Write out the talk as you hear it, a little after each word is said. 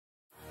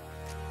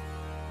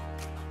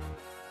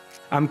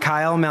I'm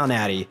Kyle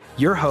Malnati,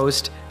 your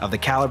host of the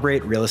Calibrate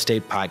Real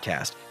Estate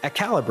Podcast. At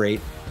Calibrate,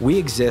 we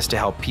exist to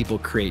help people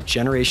create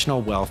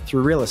generational wealth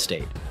through real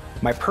estate.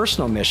 My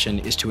personal mission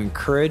is to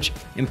encourage,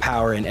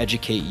 empower, and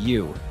educate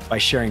you by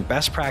sharing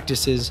best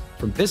practices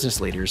from business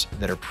leaders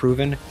that are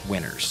proven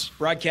winners.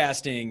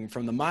 Broadcasting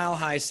from the Mile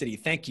High City,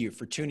 thank you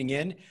for tuning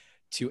in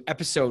to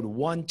episode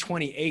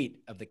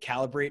 128 of the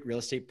Calibrate Real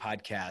Estate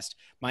Podcast.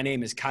 My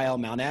name is Kyle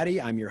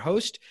Malnati. I'm your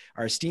host.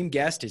 Our esteemed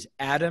guest is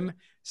Adam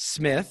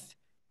Smith.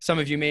 Some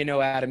of you may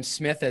know Adam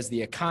Smith as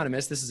the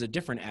economist. This is a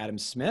different Adam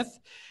Smith.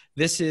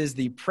 This is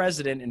the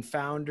president and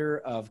founder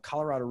of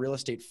Colorado Real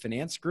Estate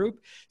Finance Group.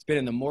 He's been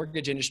in the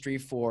mortgage industry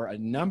for a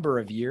number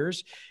of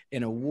years,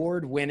 an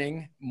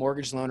award-winning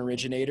mortgage loan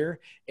originator.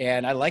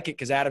 And I like it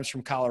because Adam's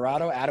from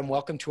Colorado. Adam,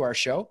 welcome to our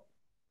show.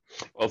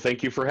 Well,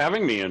 thank you for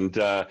having me. And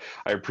I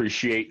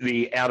appreciate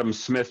the Adam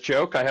Smith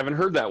joke. I haven't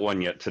heard that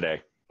one yet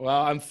today.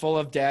 Well, I'm full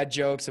of dad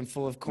jokes. I'm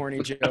full of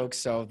corny jokes,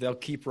 so they'll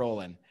keep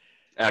rolling.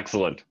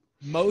 Excellent.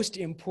 Most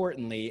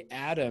importantly,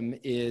 Adam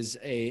is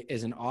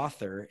an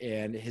author,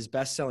 and his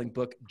best-selling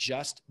book,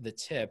 Just the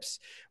Tips,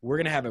 we're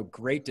going to have a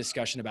great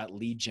discussion about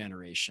lead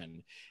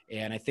generation.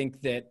 And I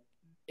think that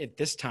at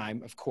this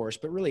time, of course,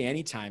 but really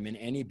any time in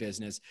any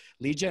business,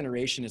 lead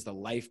generation is the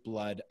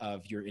lifeblood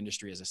of your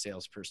industry as a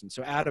salesperson.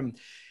 So Adam,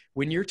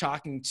 when you're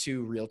talking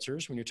to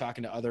realtors, when you're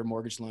talking to other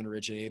mortgage loan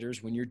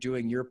originators, when you're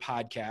doing your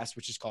podcast,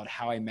 which is called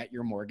How I Met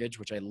Your Mortgage,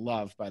 which I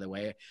love, by the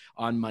way,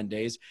 on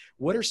Mondays,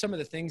 what are some of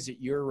the things that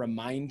you're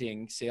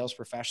reminding sales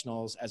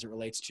professionals as it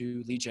relates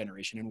to lead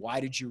generation, and why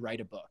did you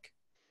write a book?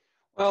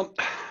 Well,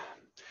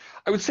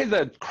 I would say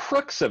the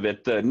crux of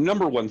it, the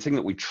number one thing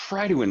that we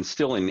try to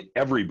instill in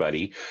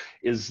everybody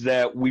is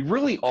that we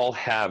really all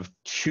have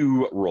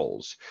two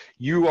roles.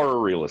 You are a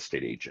real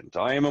estate agent.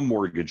 I am a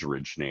mortgage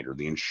originator,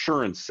 the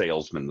insurance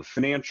salesman, the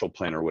financial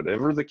planner,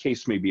 whatever the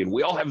case may be. And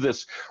we all have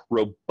this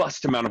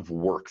robust amount of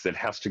work that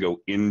has to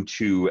go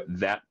into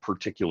that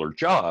particular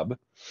job.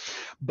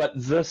 But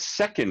the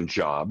second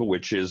job,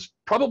 which is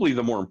probably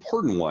the more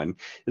important one,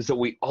 is that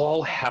we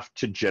all have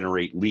to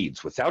generate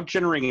leads. Without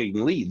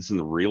generating leads in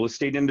the real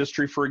estate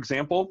industry, for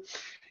example,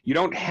 you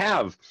don't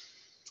have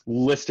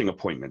listing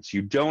appointments,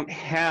 you don't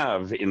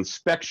have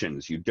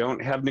inspections, you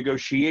don't have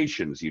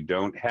negotiations, you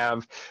don't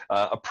have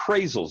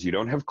appraisals, you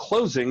don't have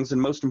closings,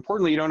 and most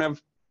importantly, you don't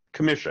have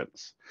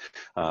commissions.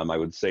 I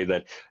would say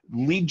that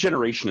lead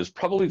generation is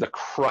probably the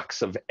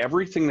crux of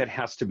everything that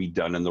has to be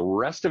done, and the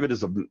rest of it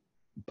is a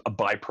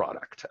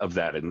byproduct of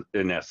that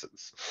in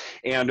essence.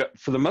 And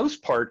for the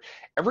most part,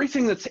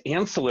 everything that's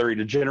ancillary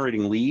to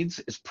generating leads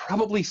is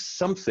probably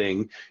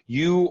something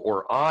you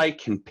or I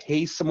can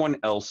pay someone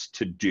else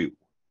to do.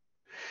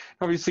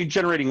 Obviously,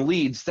 generating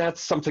leads,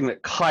 that's something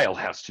that Kyle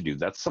has to do.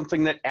 That's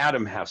something that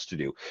Adam has to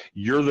do.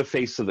 You're the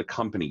face of the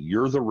company.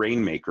 You're the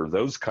rainmaker,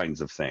 those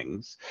kinds of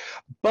things.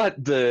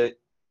 But the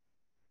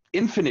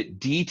infinite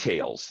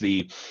details,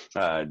 the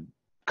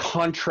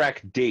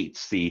contract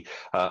dates, the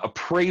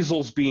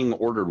appraisals being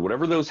ordered,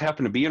 whatever those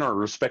happen to be in our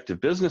respective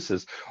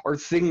businesses, are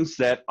things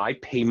that I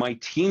pay my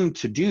team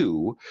to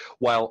do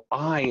while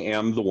I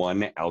am the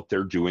one out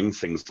there doing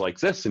things like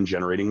this and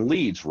generating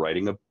leads,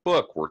 writing a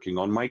book, working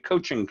on my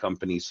coaching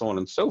company, so on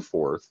and so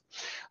forth.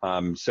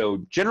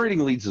 So generating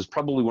leads is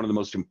probably one of the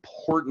most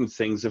important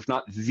things, if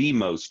not the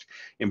most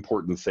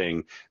important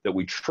thing, that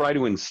we try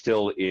to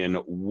instill in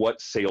what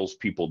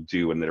salespeople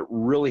do, and that it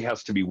really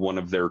has to be one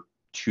of their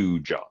two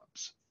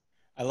jobs.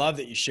 I love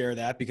that you share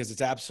that because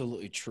it's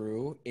absolutely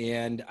true.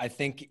 And I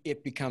think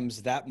it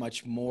becomes that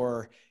much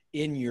more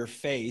in your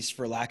face,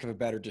 for lack of a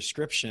better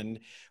description,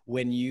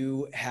 when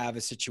you have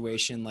a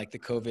situation like the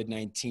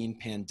COVID-19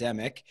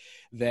 pandemic,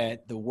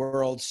 that the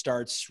world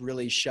starts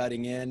really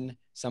shutting in.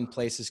 Some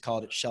places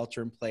called it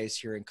shelter in place.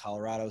 Here in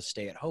Colorado,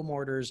 stay-at-home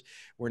orders.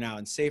 We're now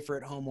in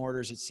safer-at-home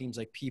orders. It seems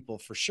like people,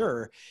 for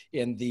sure,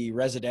 in the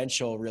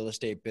residential real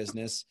estate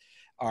business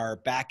are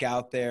back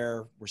out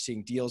there. We're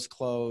seeing deals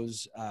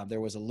close. There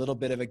was a little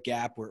bit of a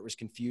gap where it was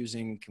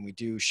confusing. Can we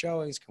do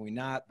showings? Can we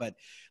not? But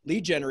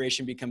lead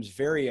generation becomes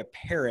very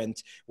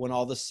apparent when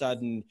all of a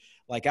sudden,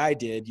 like I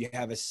did, you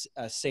have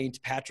a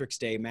St. Patrick's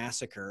Day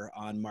massacre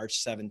on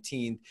March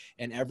 17th,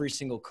 and every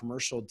single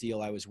commercial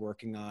deal I was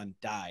working on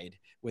died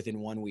within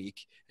 1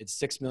 week. It's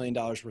 $6 million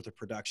worth of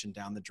production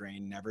down the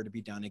drain, never to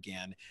be done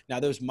again. Now,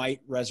 those might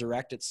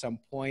resurrect at some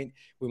point.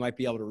 We might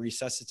be able to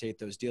resuscitate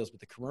those deals, but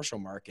the commercial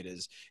market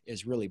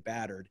is really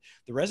battered.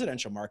 The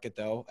residential market,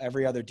 though,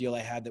 every other deal I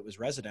had that was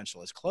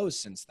residential is closed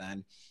since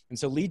then. And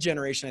so lead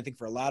generation, I think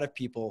for a lot of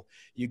people,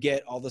 you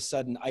get all of a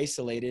sudden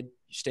isolated,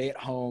 you stay at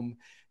home,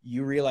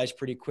 you realize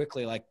pretty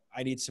quickly, like,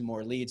 I need some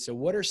more leads. So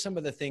what are some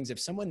of the things, if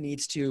someone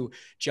needs to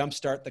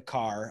jumpstart the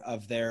car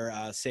of their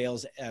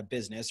sales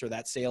business or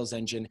that sales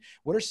engine,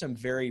 what are some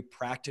very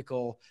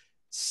practical,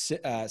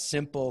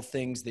 simple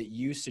things that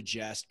you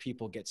suggest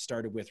people get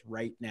started with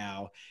right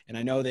now? And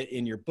I know that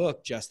in your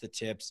book, Just the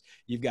Tips,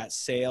 you've got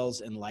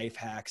sales and life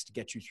hacks to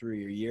get you through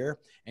your year.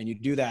 And you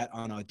do that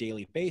on a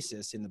daily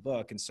basis in the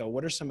book. And so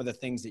what are some of the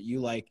things that you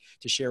like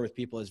to share with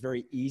people as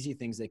very easy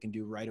things they can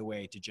do right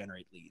away to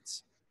generate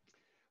leads?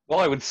 Well,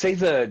 I would say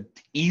the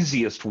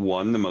easiest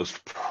one, the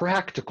most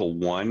practical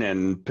one,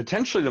 and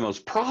potentially the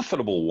most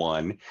profitable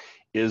one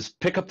is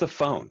pick up the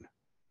phone.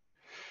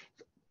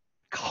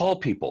 Call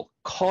people,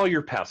 call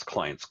your past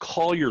clients,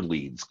 call your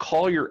leads,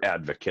 call your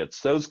advocates,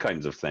 those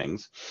kinds of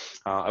things.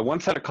 I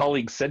once had a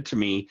colleague say to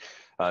me,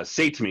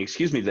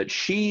 that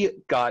she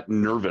got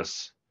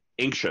nervous,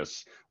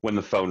 anxious when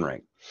the phone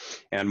rang.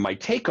 And my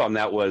take on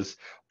that was,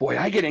 boy,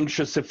 I get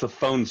anxious if the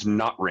phone's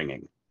not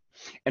ringing.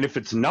 And if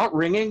it's not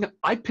ringing,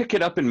 I pick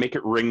it up and make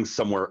it ring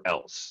somewhere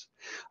else.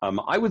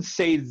 I would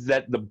say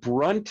that the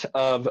brunt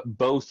of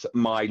both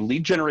my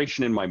lead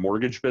generation in my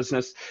mortgage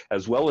business,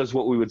 as well as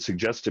what we would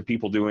suggest to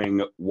people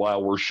doing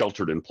while we're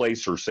sheltered in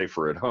place or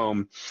safer at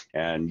home,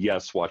 and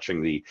yes,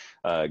 watching the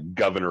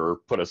governor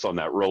put us on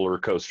that roller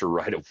coaster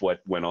ride of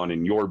what went on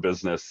in your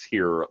business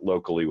here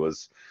locally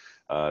was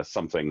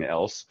something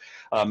else.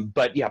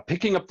 But yeah,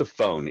 picking up the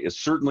phone is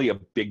certainly a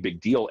big,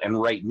 big deal.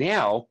 And right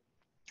now,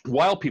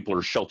 while people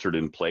are sheltered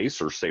in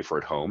place or safer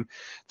at home,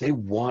 they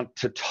want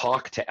to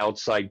talk to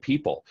outside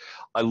people.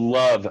 I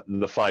love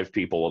the 5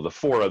 people or the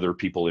 4 other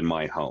people in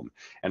my home.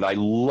 And I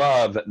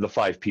love the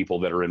 5 people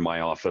that are in my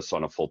office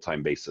on a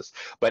full-time basis.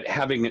 But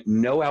having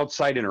no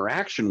outside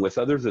interaction with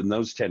other than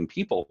those 10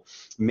 people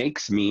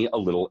makes me a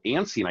little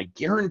antsy. And I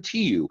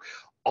guarantee you,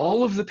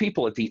 all of the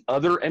people at the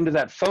other end of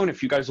that phone,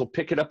 if you guys will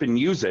pick it up and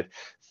use it,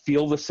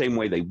 feel the same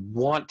way. They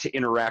want to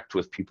interact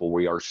with people.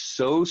 We are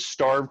so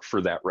starved for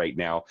that right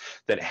now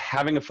that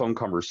having a phone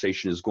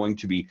conversation is going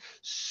to be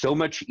so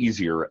much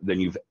easier than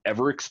you've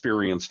ever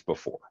experienced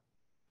before.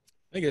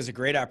 I think it's a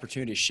great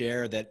opportunity to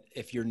share that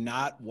if you're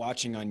not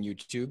watching on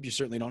YouTube, you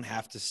certainly don't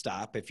have to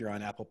stop if you're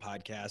on Apple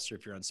Podcasts or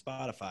if you're on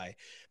Spotify.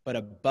 But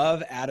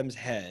above Adam's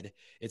head,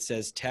 it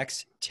says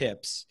text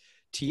TIPS,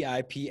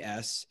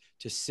 TIPS,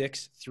 to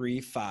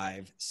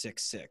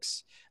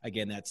 63566.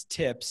 Again, that's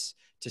TIPS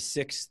to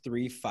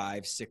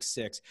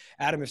 63566.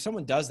 Adam, if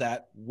someone does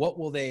that, what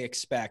will they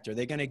expect? Are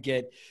they going to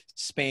get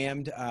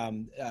spammed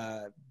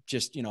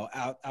just,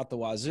 out the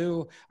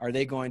wazoo? Are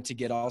they going to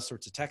get all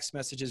sorts of text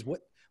messages?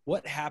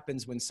 What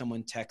happens when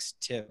someone texts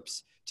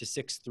TIPS to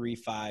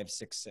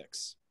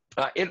 63566?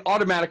 It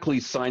automatically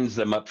signs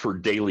them up for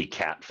daily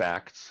cat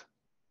facts.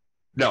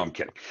 No, I'm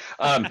kidding.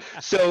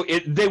 So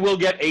they will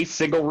get a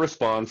single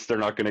response. They're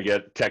not going to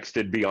get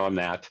texted beyond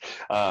that.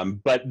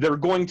 But they're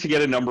going to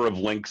get a number of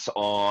links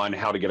on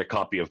how to get a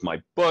copy of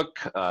my book,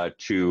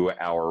 to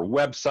our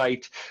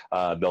website.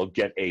 They'll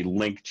get a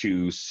link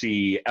to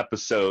see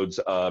episodes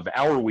of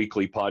our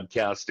weekly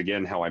podcast,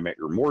 again, How I Met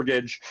Your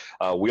Mortgage.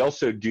 We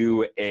also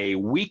do a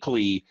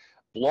weekly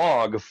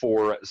blog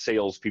for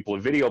salespeople, a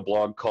video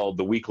blog called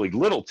The Weekly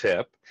Little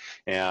Tip,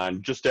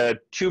 and just a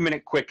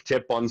 2-minute quick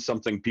tip on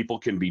something people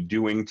can be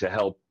doing to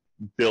help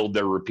build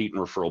their repeat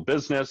and referral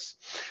business.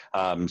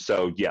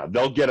 So yeah,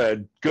 they'll get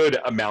a good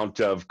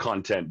amount of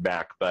content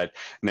back, but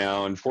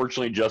now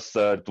unfortunately just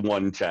the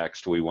one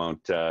text. We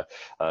won't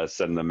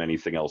send them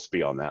anything else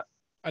beyond that.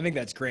 I think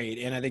that's great.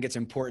 And I think it's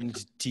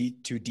important to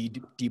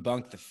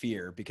debunk the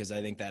fear, because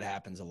I think that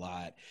happens a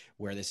lot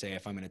where they say,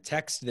 if I'm going to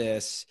text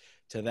this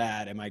to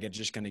that, am I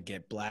just going to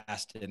get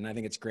blasted? And I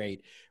think it's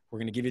great. We're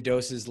going to give you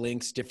doses,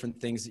 links, different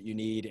things that you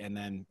need. And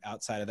then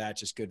outside of that,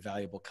 just good,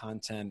 valuable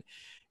content.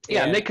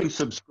 Yeah, and they can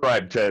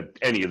subscribe to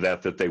any of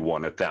that they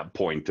want at that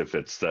point. If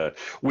it's the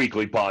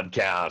weekly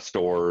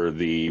podcast or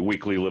the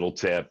weekly little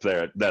tip,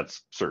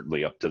 that's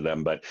certainly up to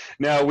them. But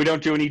no, we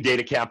don't do any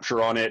data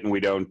capture on it, and we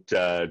don't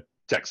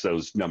text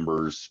those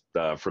numbers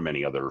from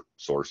any other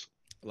source.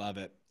 Love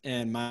it.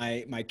 And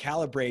my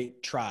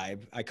Calibrate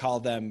tribe, I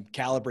call them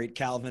Calibrate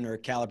Calvin or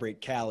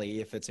Calibrate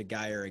Callie if it's a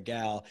guy or a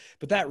gal.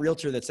 But that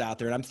realtor that's out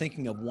there, and I'm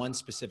thinking of one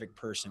specific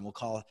person, we'll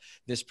call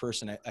this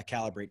person a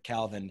Calibrate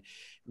Calvin.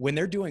 When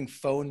they're doing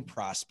phone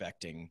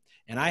prospecting,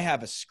 and I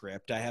have a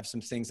script, I have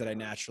some things that I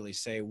naturally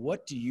say,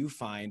 what do you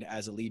find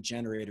as a lead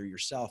generator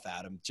yourself,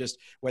 Adam? Just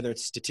whether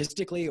it's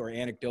statistically or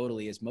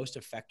anecdotally is most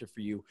effective for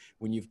you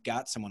when you've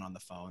got someone on the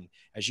phone.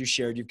 As you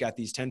shared, you've got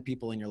these 10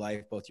 people in your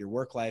life, both your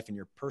work life and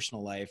your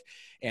personal life.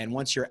 And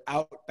once you're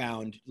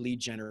outbound lead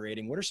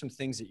generating, what are some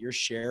things that you're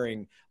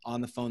sharing on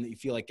the phone that you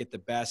feel like get the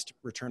best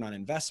return on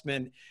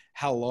investment?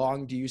 How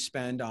long do you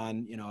spend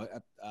on,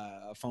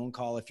 a phone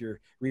call if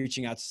you're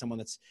reaching out to someone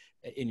that's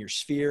in your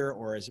sphere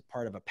or as a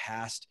part of a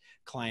past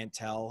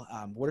clientele?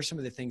 What are some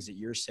of the things that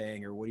you're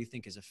saying, or what do you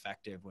think is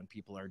effective when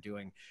people are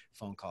doing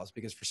phone calls?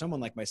 Because for someone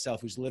like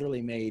myself, who's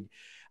literally made,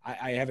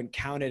 I haven't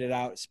counted it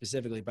out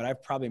specifically, but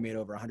I've probably made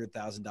over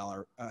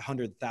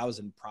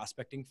 $100,000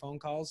 prospecting phone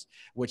calls,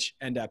 which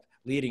end up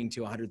leading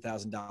to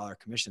 $100,000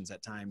 commissions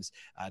at times.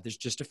 There's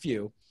just a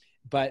few.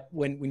 But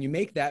when you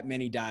make that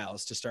many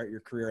dials to start your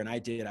career, and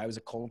I was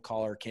a cold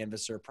caller,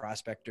 canvasser,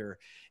 prospector,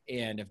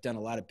 and have done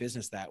a lot of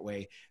business that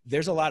way,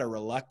 there's a lot of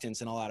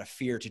reluctance and a lot of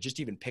fear to just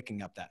even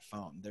picking up that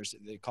phone.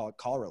 They call it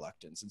call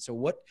reluctance. And so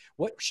what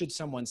should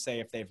someone say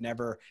if they've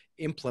never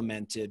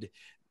implemented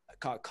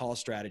a call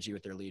strategy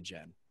with their lead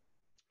gen?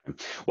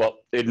 Well,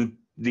 in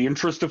the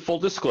interest of full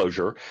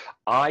disclosure,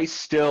 I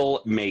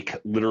still make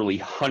literally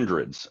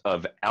hundreds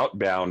of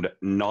outbound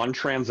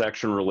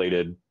non-transaction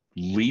related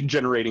lead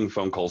generating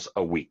phone calls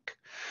a week.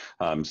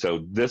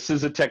 So this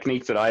is a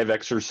technique that I've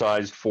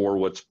exercised for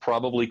what's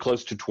probably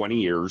close to 20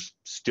 years,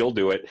 still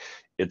do it.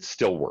 It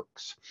still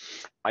works.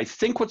 I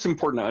think what's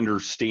important to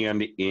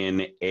understand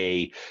in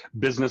a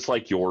business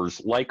like yours,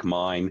 like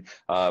mine,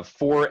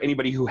 for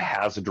anybody who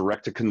has a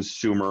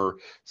direct-to-consumer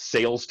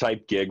sales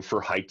type gig for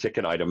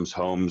high-ticket items,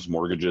 homes,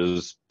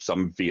 mortgages,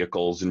 some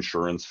vehicles,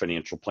 insurance,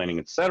 financial planning,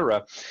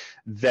 etc.,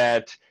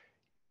 that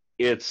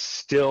it's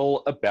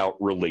still about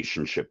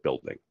relationship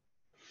building.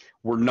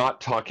 We're not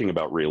talking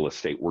about real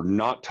estate. We're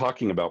not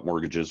talking about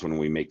mortgages when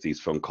we make these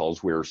phone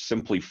calls. We're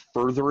simply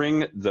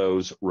furthering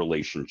those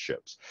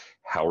relationships.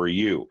 How are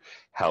you?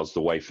 How's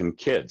the wife and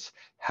kids?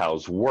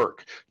 How's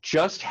work?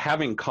 Just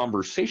having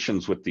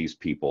conversations with these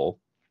people,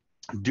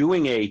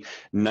 doing a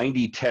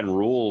 90-10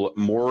 rule,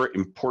 more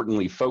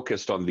importantly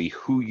focused on the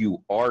who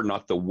you are,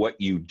 not the what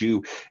you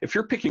do. If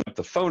you're picking up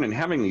the phone and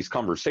having these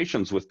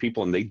conversations with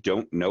people and they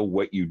don't know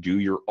what you do,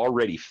 you're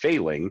already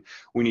failing.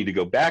 We need to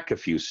go back a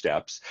few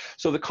steps.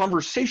 So the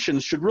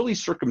conversations should really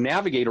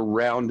circumnavigate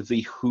around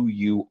the who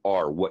you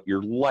are, what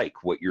you're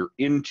like, what you're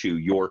into,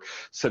 your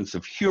sense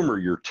of humor,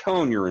 your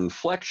tone, your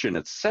inflection,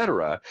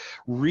 etc.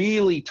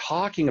 Really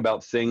talking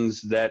about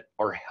things that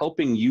are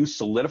helping you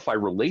solidify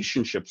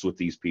relationships with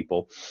these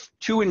people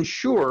to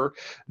ensure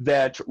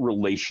that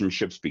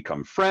relationships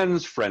become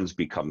friends, friends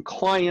become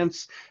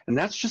clients, and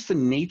that's just the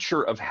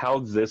nature of how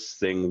this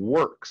thing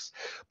works.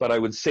 But I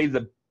would say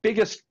the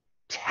biggest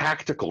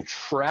tactical,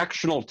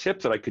 tractional tip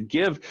that I could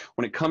give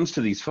when it comes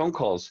to these phone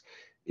calls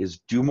is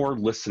do more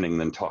listening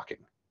than talking.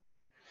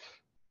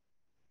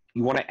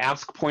 You want to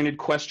ask pointed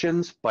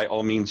questions? By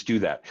all means do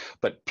that.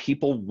 But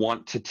people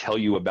want to tell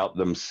you about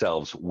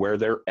themselves, where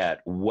they're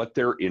at, what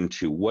they're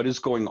into, what is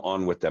going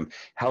on with them,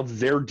 how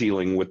they're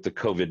dealing with the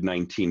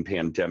COVID-19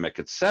 pandemic,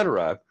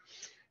 etc.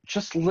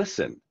 Just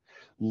listen.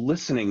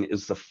 Listening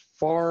is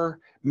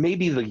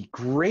maybe the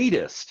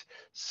greatest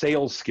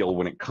sales skill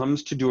when it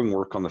comes to doing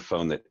work on the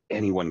phone that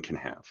anyone can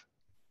have.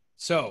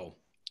 So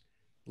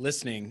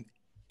listening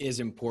is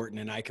important,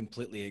 and I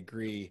completely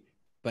agree.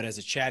 But as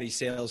a chatty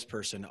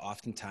salesperson,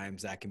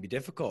 oftentimes that can be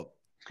difficult.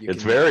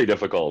 It's very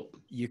difficult.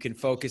 You can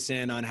focus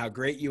in on how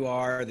great you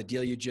are, the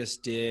deal you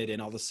just did,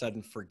 and all of a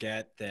sudden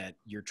forget that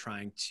you're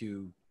trying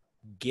to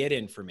get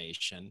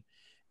information,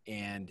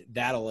 and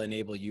that'll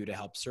enable you to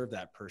help serve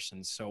that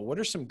person. So what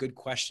are some good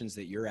questions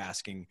that you're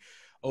asking?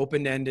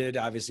 Open-ended,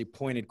 obviously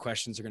pointed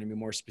questions are going to be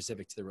more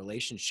specific to the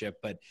relationship,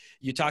 but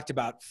you talked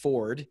about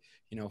FORD,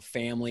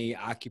 family,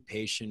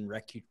 occupation,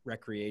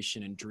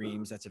 recreation, and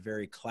dreams. That's a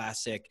very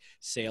classic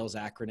sales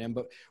acronym.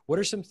 But what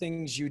are some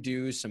things you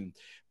do, some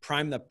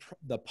prime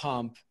the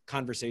pump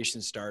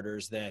conversation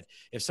starters that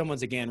if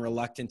someone's, again,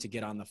 reluctant to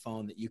get on the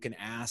phone, that you can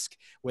ask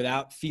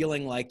without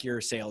feeling like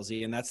you're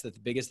salesy? And that's the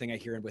biggest thing I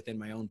hear within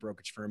my own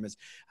brokerage firm is,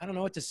 I don't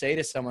know what to say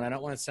to someone. I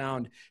don't want to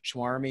sound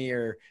schwarmy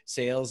or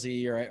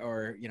salesy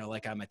or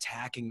like I'm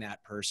attacking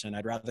that person.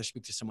 I'd rather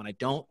speak to someone I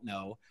don't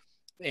know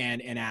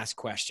and ask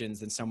questions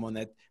than someone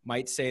that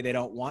might say they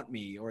don't want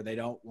me or they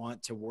don't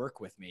want to work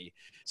with me.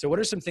 So what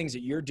are some things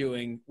that you're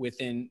doing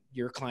within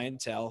your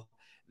clientele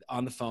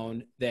on the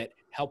phone that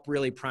help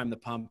really prime the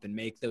pump and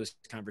make those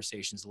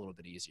conversations a little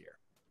bit easier?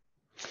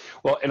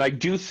 Well, and I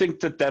do think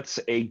that that's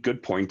a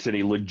good point and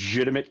a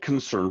legitimate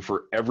concern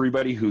for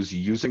everybody who's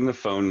using the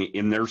phone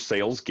in their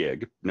sales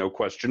gig. No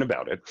question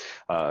about it.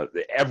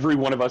 Every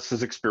one of us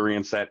has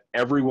experienced that.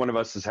 Every one of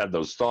us has had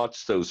those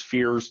thoughts, those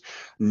fears.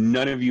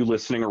 None of you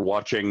listening or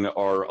watching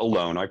are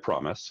alone, I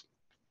promise.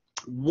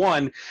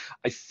 One,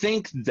 I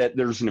think that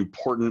there's an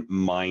important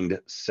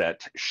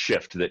mindset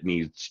shift that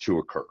needs to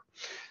occur.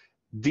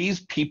 These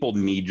people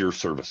need your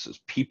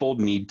services. People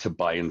need to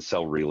buy and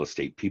sell real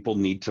estate. People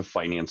need to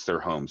finance their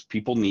homes.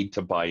 People need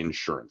to buy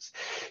insurance.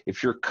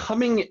 If you're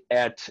coming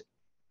at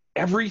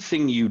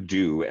everything you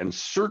do, and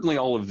certainly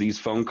all of these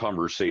phone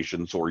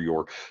conversations or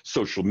your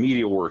social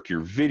media work,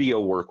 your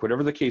video work,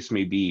 whatever the case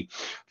may be,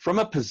 from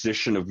a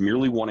position of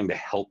merely wanting to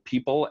help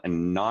people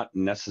and not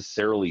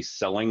necessarily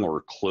selling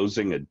or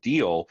closing a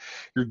deal,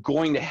 you're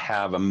going to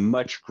have a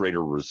much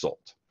greater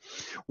result.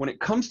 When it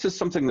comes to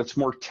something that's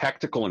more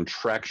tactical and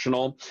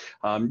tractional,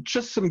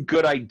 just some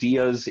good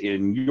ideas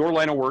in your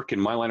line of work, in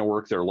my line of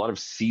work. There are a lot of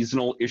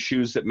seasonal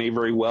issues that may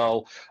very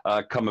well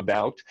come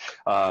about.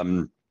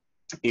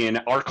 In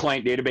our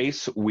client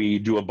database, we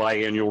do a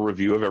biannual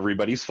review of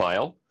everybody's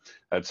file.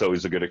 That's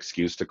always a good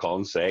excuse to call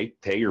and say,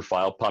 hey, your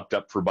file popped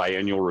up for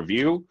biannual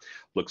review.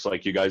 Looks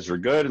like you guys are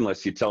good.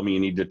 Unless you tell me you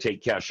need to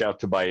take cash out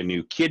to buy a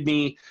new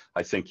kidney,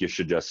 I think you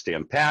should just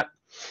stand pat.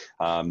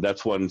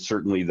 That's one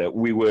certainly that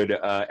we would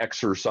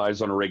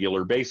exercise on a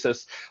regular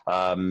basis.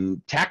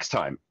 Tax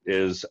time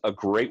is a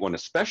great one,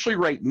 especially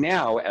right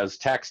now as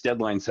tax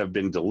deadlines have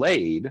been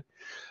delayed.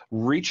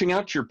 Reaching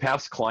out to your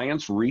past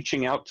clients,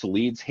 reaching out to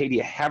leads. Hey, do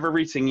you have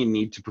everything you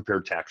need to prepare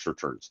tax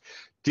returns?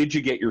 Did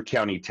you get your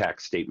county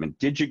tax statement?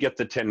 Did you get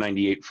the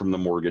 1098 from the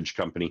mortgage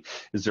company?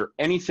 Is there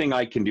anything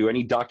I can do,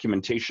 any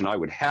documentation I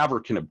would have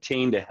or can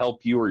obtain to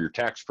help you or your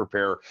tax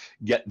preparer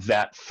get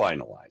that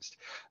finalized?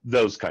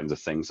 Those kinds of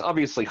things.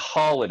 Obviously,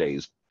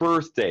 holidays,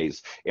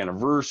 birthdays,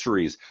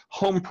 anniversaries,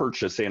 home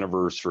purchase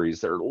anniversaries.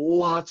 There are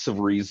lots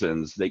of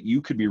reasons that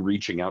you could be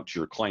reaching out to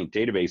your client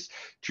database,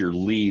 to your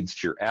leads,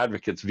 to your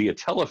advocates via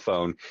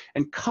telephone,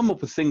 and come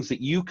up with things that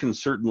you can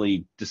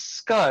certainly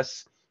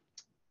discuss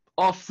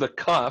off the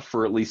cuff,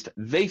 or at least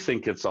they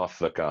think it's off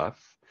the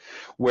cuff,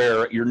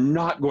 where you're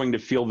not going to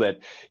feel that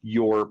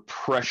you're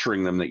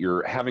pressuring them, that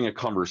you're having a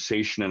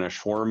conversation in a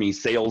swarmy,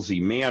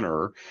 salesy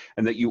manner,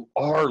 and that you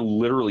are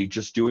literally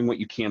just doing what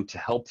you can to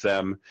help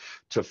them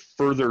to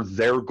further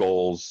their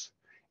goals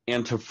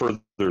and to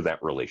further that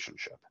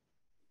relationship.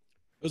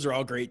 Those are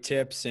all great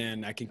tips,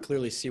 and I can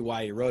clearly see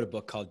why you wrote a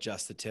book called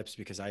Just the Tips,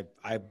 because I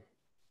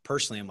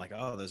personally am like,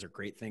 oh, those are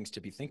great things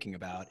to be thinking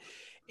about.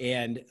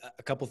 And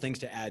a couple things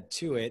to add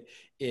to it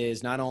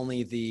is not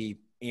only the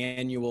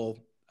annual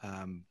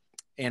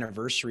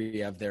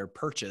anniversary of their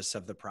purchase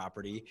of the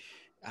property,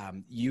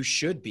 you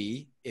should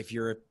be, if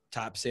you're a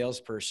top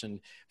salesperson,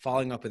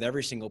 following up with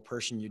every single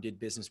person you did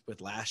business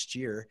with last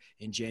year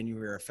in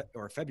January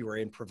or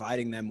February and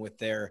providing them with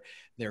their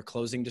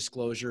closing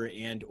disclosure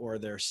and or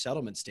their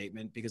settlement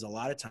statement, because a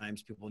lot of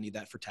times people need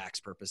that for tax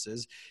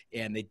purposes,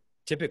 and they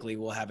typically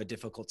will have a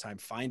difficult time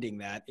finding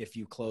that if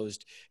you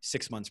closed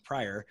 6 months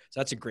prior. So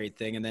that's a great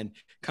thing. And then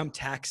come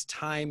tax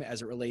time,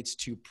 as it relates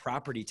to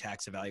property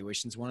tax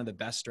evaluations, one of the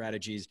best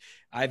strategies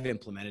I've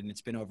implemented, and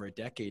it's been over a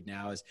decade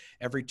now, is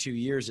every 2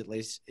 years, at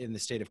least in the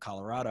state of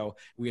Colorado,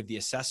 we have the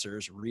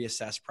assessors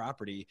reassess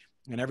property,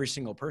 and every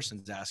single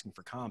person's asking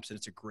for comps. And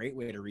it's a great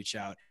way to reach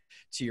out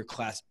to your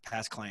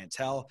past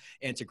clientele.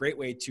 And it's a great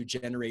way to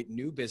generate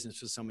new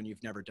business with someone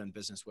you've never done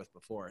business with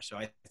before. So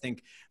I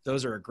think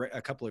those are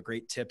a couple of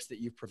great tips that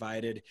you've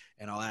provided,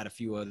 and I'll add a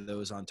few of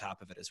those on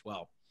top of it as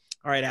well.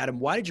 All right, Adam,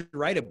 why did you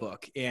write a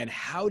book, and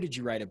how did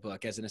you write a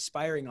book? As an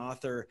aspiring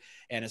author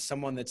and as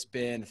someone that's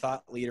been a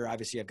thought leader,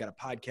 obviously I've got a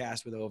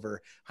podcast with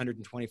over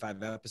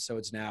 125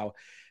 episodes now.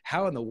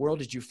 How in the world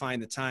did you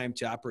find the time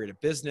to operate a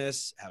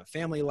business, have a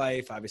family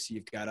life? Obviously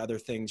you've got other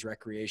things,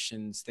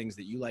 recreations, things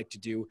that you like to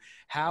do.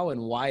 How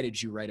and why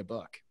did you write a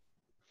book?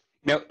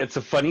 Now, it's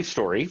a funny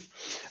story.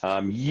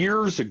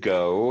 Years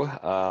ago,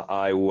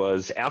 I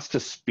was asked to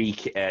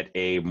speak at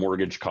a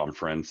mortgage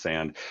conference,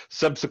 and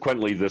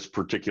subsequently this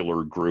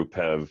particular group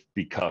have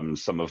become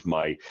some of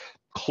my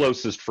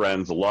closest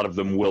friends. A lot of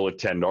them will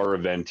attend our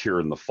event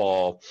here in the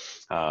fall.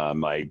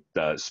 I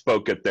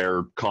spoke at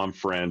their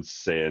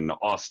conference in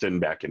Austin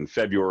back in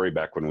February,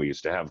 back when we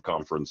used to have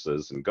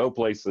conferences and go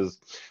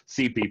places,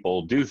 see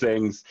people, do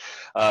things.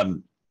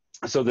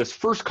 So this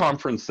first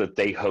conference that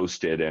they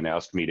hosted and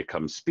asked me to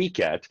come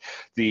speak at,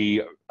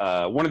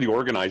 one of the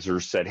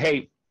organizers said,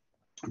 hey,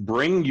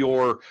 bring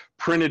your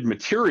printed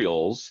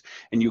materials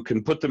and you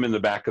can put them in the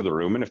back of the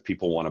room, and if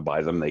people want to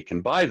buy them, they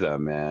can buy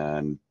them.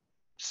 And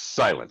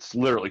silence,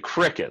 literally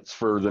crickets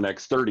for the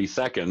next 30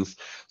 seconds.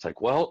 It's like,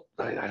 well,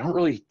 I don't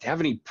really have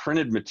any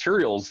printed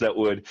materials that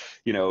would,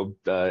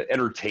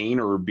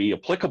 entertain or be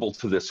applicable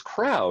to this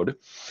crowd.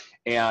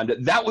 And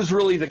that was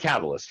really the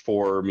catalyst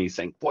for me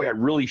saying, boy, I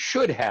really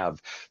should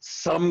have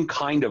some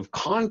kind of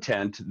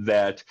content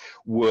that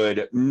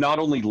would not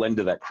only lend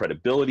to that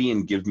credibility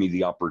and give me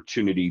the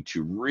opportunity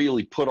to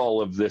really put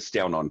all of this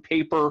down on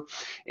paper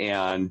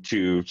and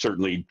to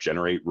certainly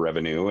generate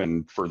revenue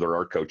and further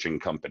our coaching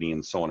company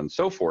and so on and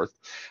so forth.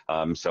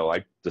 So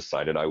I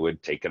decided I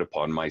would take it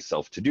upon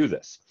myself to do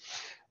this.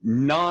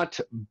 Not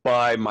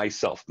by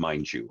myself,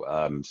 mind you.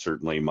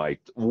 Certainly my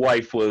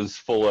wife was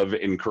full of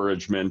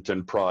encouragement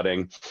and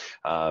prodding.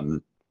 A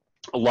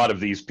lot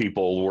of these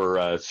people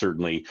were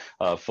certainly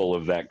full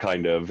of that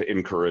kind of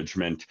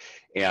encouragement.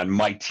 And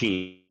my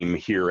team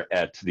here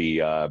at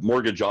the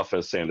mortgage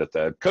office and at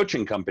the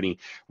coaching company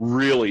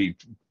really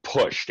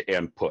pushed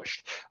and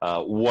pushed.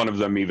 One of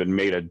them even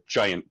made a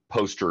giant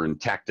poster and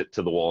tacked it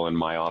to the wall in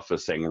my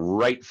office saying,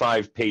 write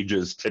 5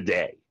 pages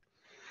today.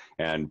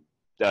 And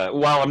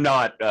while I'm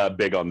not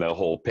big on the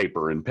whole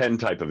paper and pen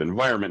type of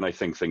environment, I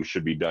think things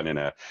should be done in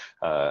an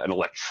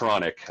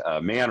electronic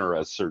manner,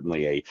 as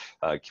certainly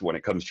when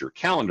it comes to your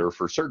calendar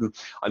for certain.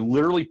 I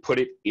literally put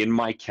it in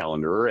my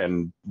calendar,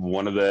 and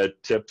one of the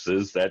tips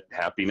is that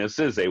happiness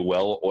is a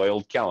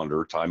well-oiled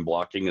calendar. Time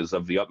blocking is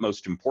of the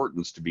utmost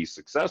importance to be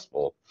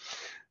successful.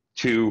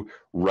 To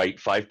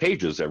write 5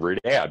 pages every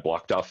day. I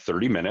blocked off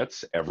 30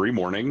 minutes every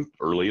morning,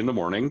 early in the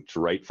morning, to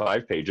write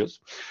 5 pages.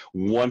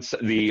 Once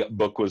the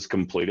book was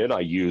completed,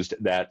 I used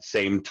that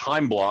same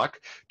time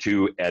block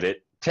to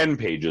edit 10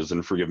 pages.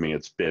 And forgive me,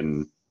 it's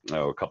been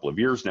a couple of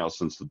years now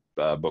since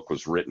the book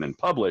was written and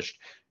published.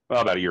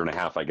 Well, about a year and a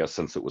half, I guess,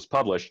 since it was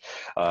published.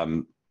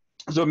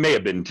 So it may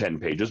have been 10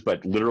 pages,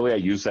 but literally I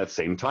use that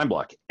same time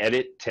block,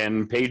 edit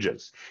 10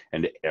 pages.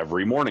 And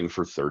every morning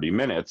for 30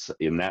 minutes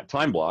in that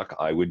time block,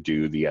 I would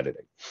do the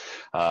editing.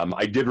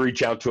 I did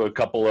reach out to a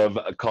couple of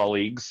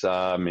colleagues,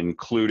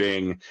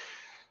 including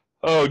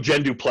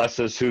Jen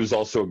Duplessis, who's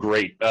also a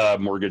great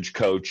mortgage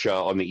coach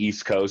on the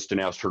East Coast, and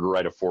asked her to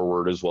write a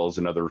foreword, as well as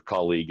another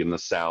colleague in the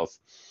South.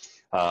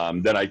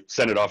 Then I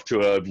sent it off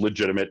to a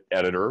legitimate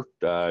editor,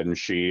 and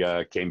she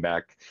came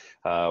back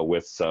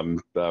with some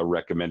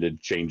recommended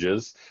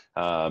changes.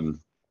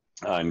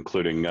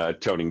 including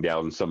toning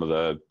down some of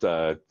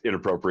the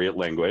inappropriate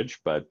language,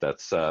 but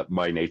that's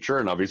my nature.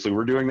 And obviously,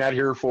 we're doing that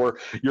here for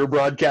your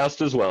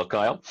broadcast as well,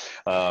 Kyle.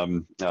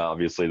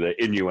 Obviously,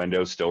 the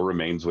innuendo still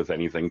remains with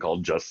anything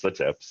called Just the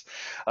Tips.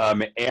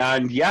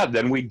 And yeah,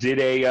 then we did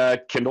a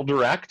Kindle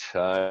Direct.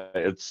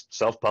 It's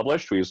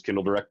self-published. We use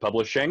Kindle Direct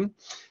Publishing.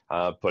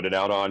 Put it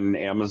out on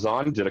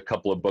Amazon, did a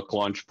couple of book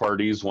launch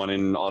parties, one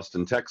in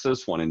Austin,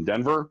 Texas, one in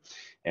Denver.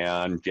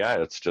 And yeah,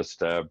 it's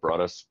just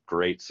brought us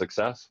great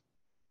success.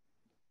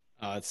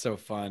 Oh, it's so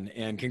fun.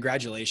 And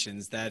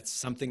congratulations. That's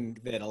something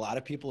that a lot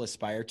of people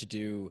aspire to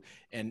do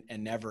and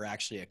never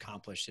actually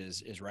accomplish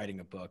is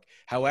writing a book.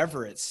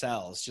 However it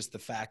sells, just the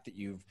fact that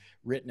you've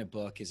written a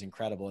book is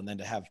incredible. And then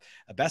to have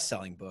a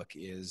best-selling book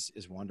is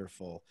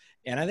wonderful.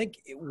 And I think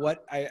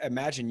what I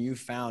imagine you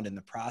found in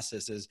the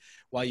process is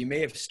while you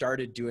may have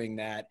started doing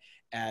that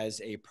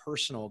as a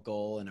personal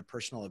goal and a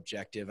personal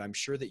objective, I'm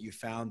sure that you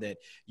found that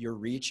your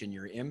reach and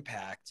your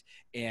impact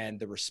and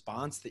the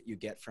response that you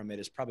get from it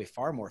is probably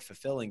far more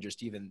fulfilling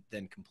just even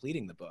than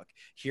completing the book.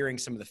 Hearing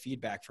some of the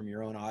feedback from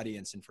your own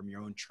audience and from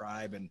your own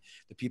tribe and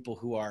the people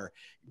who are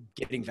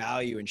getting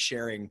value and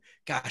sharing,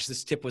 gosh,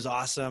 this tip was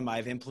awesome.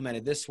 I've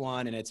implemented this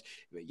one, and it's,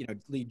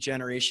 lead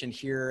generation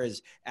here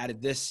has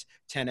added this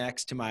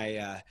 10x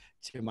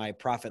to my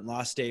profit and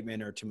loss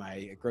statement or to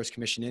my gross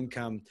commission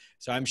income.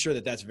 So I'm sure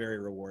that that's very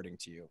rewarding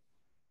to you.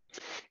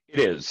 It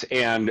is.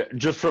 And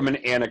just from an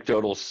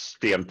anecdotal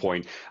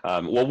standpoint,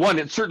 well, one,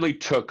 it certainly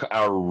took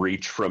our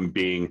reach from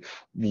being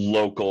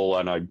local,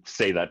 and I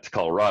say that to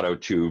Colorado,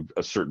 to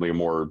certainly a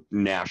more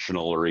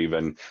national or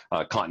even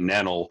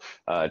continental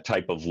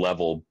type of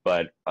level.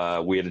 But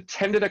we had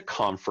attended a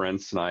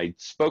conference, and I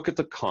spoke at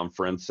the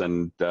conference,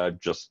 and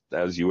just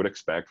as you would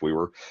expect, we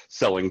were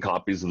selling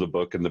copies of the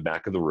book in the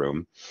back of the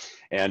room.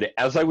 And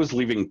as I was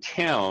leaving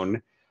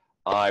town,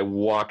 I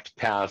walked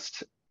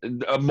past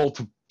a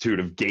multitude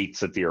of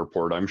gates at the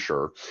airport, I'm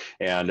sure.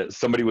 And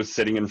somebody was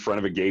sitting in front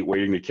of a gate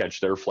waiting to catch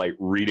their flight,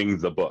 reading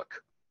the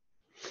book.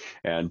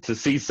 And to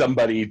see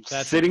somebody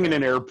sitting in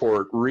an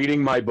airport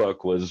reading my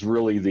book was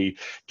really the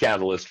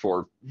catalyst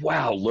for,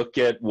 wow, look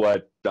at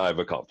what I've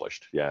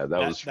accomplished. Yeah,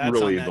 that's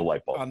really the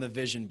light bulb. On the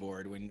vision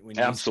board, when you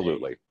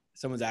absolutely.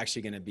 Someone's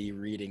actually going to be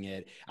reading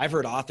it. I've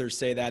heard authors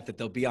say that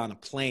they'll be on a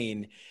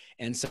plane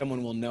and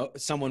someone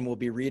will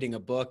be reading a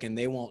book and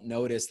they won't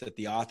notice that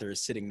the author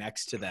is sitting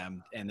next to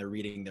them and they're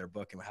reading their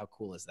book. And how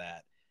cool is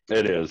that?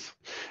 It is,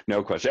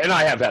 no question. And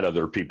I have had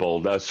other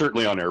people,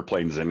 certainly on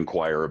airplanes,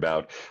 inquire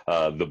about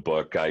the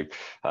book. I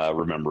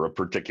remember a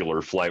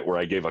particular flight where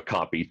I gave a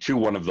copy to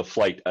one of the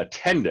flight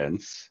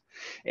attendants.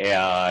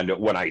 And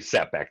when I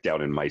sat back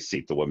down in my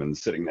seat, the woman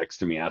sitting next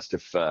to me asked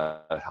if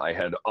I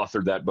had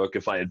authored that book,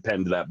 if I had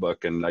penned that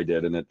book, and I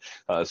did. And it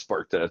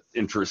sparked an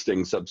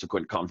interesting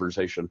subsequent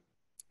conversation.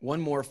 One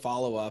more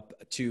follow-up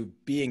to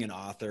being an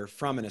author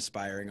from an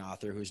aspiring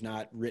author who's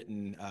not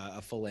written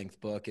a full-length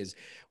book is,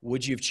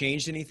 would you have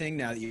changed anything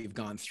now that you've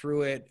gone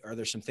through it? Are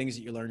there some things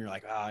that you learned, you're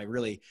like, I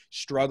really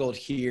struggled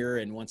here,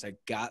 and once I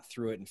got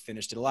through it and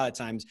finished it? A lot of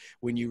times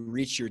when you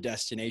reach your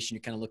destination,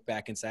 you kind of look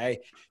back and say, I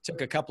took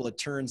a couple of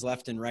turns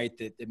left and right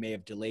that may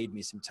have delayed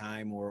me some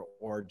time,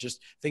 or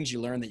just things you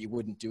learned that you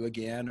wouldn't do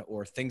again,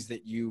 or things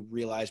that you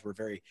realized were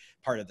very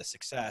part of the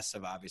success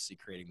of obviously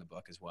creating the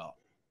book as well.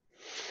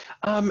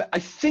 I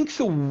think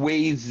the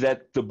way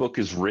that the book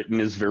is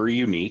written is very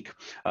unique.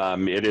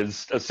 It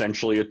is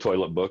essentially a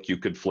toilet book. You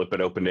could flip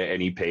it open to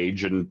any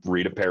page and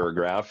read a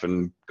paragraph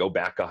and go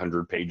back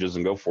 100 pages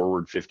and go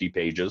forward 50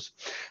 pages.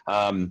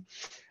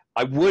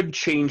 I would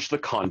change the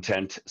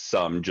content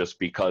some just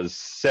because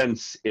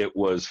since it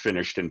was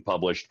finished and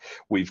published,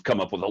 we've come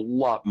up with a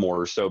lot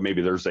more. So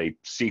maybe there's a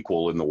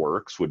sequel in the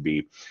works would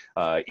be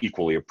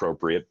equally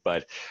appropriate.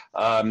 But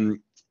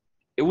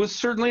it was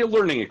certainly a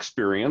learning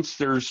experience.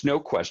 There's no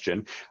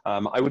question.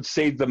 I would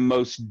say the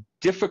most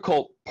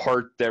difficult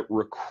part that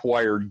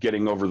required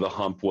getting over the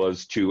hump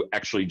was to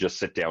actually just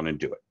sit down and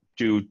do it.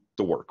 Do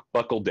the work,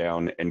 buckle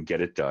down and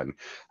get it done.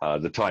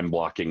 The time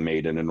blocking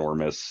made an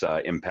enormous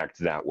impact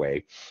that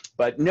way.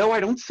 But no, I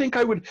don't think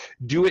I would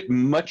do it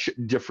much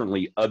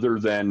differently other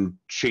than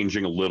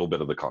changing a little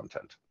bit of the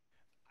content.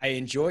 I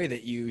enjoy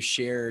that you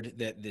shared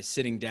that the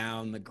sitting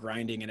down, the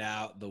grinding it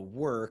out, the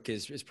work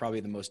is probably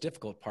the most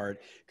difficult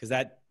part, because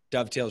that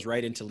dovetails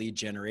right into lead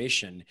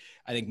generation.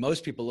 I think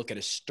most people look at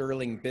a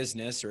sterling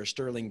business or a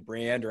sterling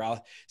brand, or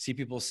I'll see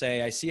people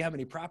say, I see how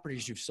many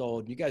properties you've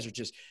sold. You guys are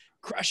just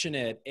crushing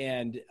it.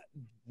 And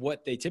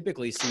what they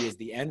typically see is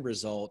the end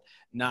result,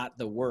 not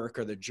the work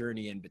or the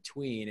journey in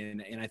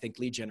between. And I think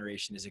lead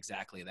generation is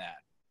exactly that.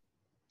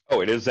 Oh,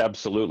 it is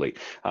absolutely.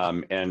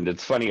 And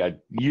it's funny,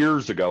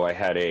 years ago, I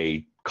had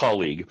a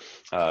colleague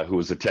who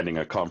was attending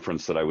a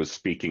conference that I was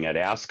speaking at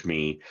ask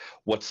me,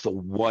 what's the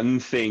one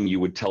thing you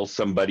would tell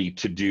somebody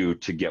to do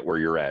to get where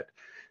you're at?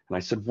 And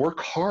I said, work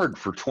hard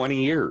for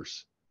 20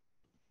 years.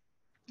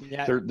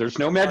 Yeah, there's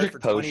no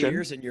magic potion. 20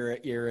 years and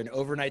you're an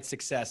overnight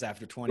success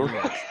after 20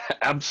 years.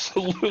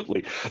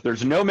 Absolutely.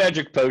 There's no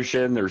magic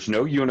potion. There's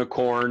no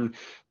unicorn.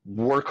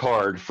 Work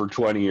hard for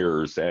 20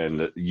 years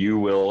and you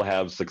will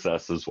have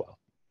success as well.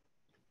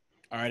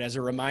 All right. As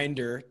a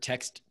reminder,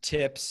 text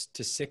tips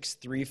to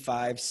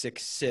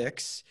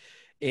 63566.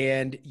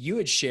 And you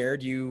had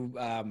shared, you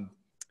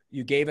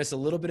gave us a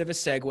little bit of a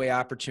segue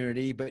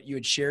opportunity, but you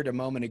had shared a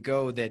moment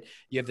ago that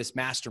you have this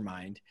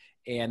mastermind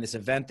and this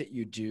event that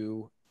you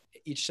do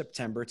each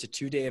September. It's a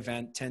 2-day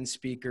event, 10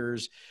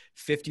 speakers,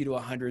 50 to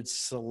 100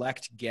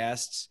 select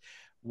guests.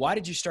 Why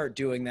did you start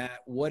doing that?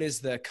 What is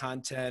the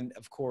content,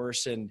 of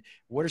course, and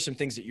what are some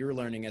things that you're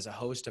learning as a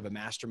host of a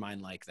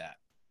mastermind like that?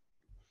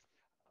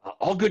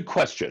 All good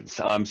questions.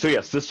 So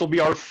yes, this will be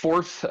our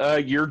fourth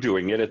year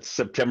doing it. It's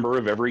September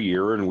of every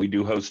year, and we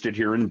do host it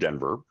here in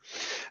Denver.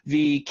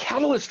 The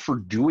catalyst for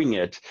doing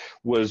it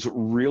was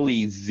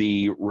really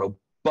the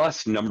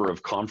robust number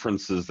of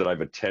conferences that I've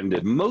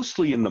attended,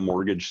 mostly in the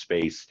mortgage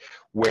space,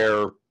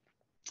 where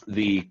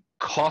the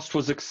cost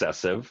was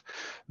excessive,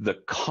 the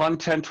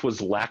content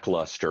was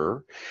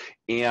lackluster,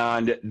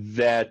 and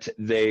that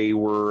they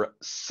were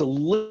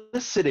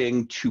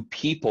soliciting to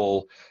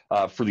people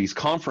for these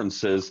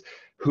conferences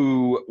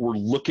who were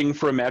looking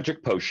for a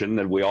magic potion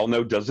that we all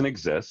know doesn't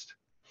exist.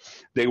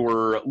 They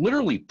were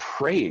literally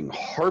praying,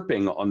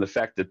 harping on the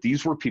fact that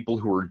these were people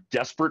who were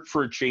desperate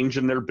for a change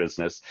in their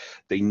business.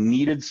 They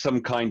needed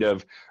some kind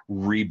of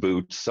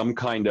reboot, some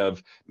kind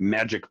of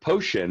magic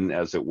potion,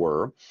 as it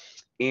were.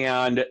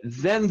 And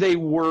then they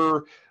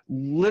were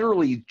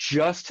literally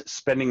just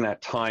spending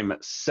that time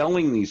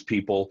selling these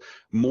people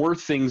more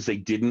things they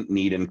didn't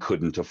need and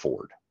couldn't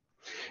afford.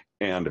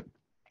 And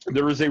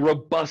there is a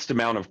robust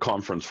amount of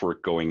conference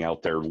work going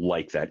out there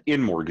like that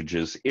in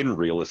mortgages, in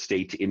real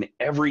estate, in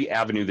every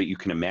avenue that you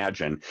can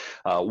imagine.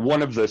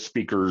 One of the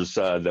speakers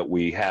that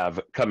we have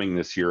coming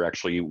this year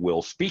actually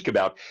will speak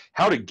about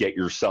how to get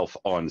yourself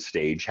on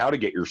stage, how to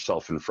get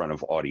yourself in front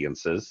of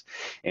audiences.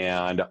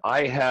 And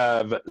I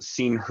have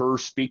seen her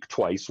speak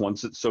twice,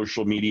 once at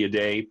Social Media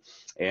Day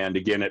and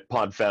again at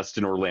PodFest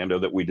in Orlando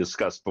that we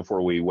discussed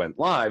before we went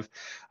live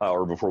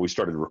or before we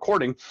started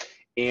recording.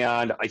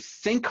 And I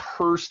think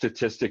her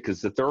statistic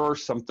is that there were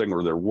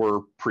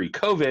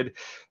pre-COVID,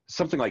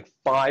 something like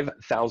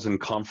 5,000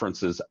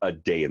 conferences a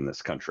day in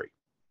this country.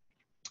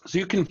 So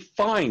you can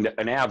find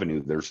an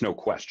avenue, there's no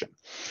question.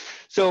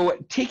 So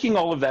taking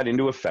all of that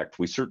into effect,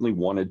 we certainly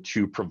wanted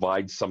to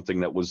provide something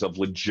that was of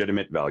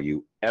legitimate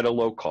value at a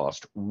low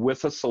cost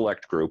with a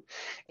select group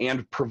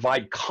and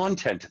provide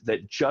content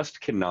that just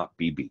cannot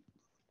be beat.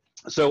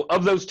 So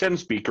of those 10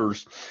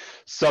 speakers,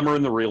 some are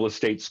in the real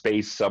estate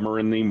space, some are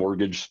in the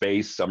mortgage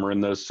space, some are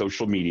in the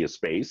social media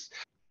space.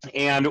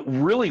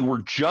 And really,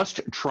 we're just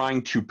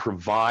trying to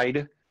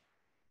provide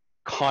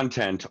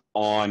content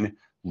on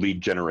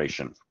lead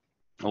generation.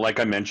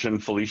 Like I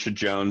mentioned, Felicia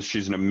Jones,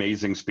 she's an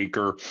amazing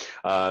speaker.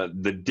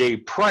 The day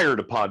prior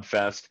to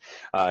PodFest,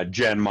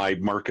 Jen, my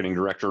marketing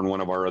director and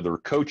one of our other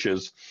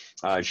coaches,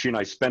 she and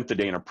I spent the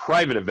day in a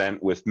private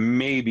event with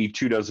maybe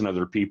 24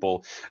 other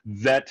people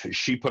that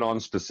she put on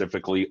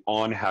specifically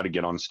on how to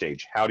get on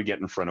stage, how to get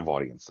in front of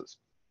audiences.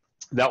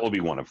 That will be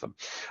one of them.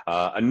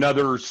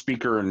 Another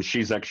speaker, and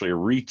she's actually a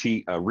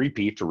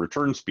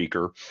return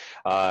speaker,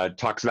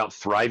 talks about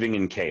thriving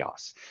in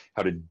chaos,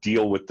 how to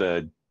deal with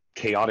the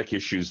chaotic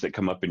issues that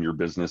come up in your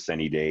business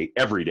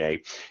every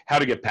day, how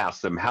to get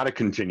past them, how to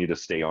continue to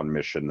stay on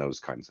mission, those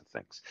kinds of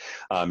things.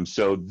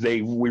 So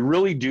we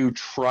really do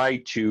try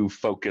to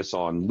focus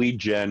on lead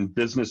gen,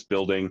 business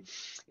building,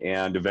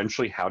 and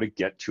eventually how to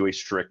get to a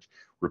strict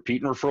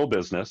repeat and referral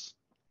business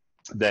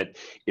that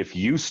if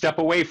you step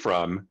away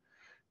from,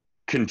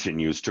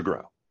 continues to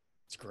grow.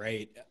 It's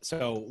great.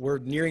 So we're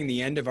nearing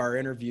the end of our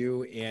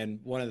interview,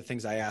 and one of the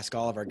things I ask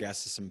all of our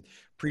guests is some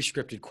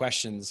pre-scripted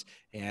questions,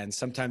 and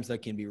sometimes they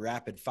can be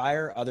rapid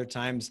fire. Other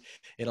times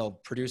it'll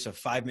produce a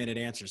 5-minute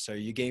answer. So are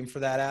you game for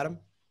that, Adam?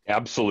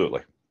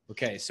 Absolutely.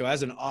 Okay. So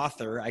as an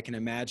author, I can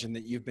imagine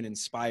that you've been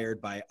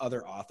inspired by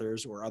other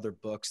authors or other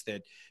books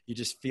that you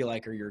just feel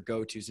like are your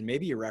go-tos, and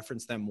maybe you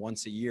reference them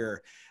once a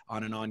year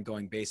on an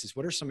ongoing basis.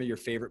 What are some of your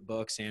favorite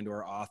books and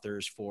or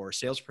authors for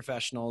sales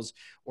professionals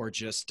or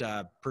just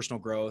personal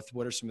growth?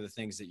 What are some of the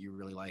things that you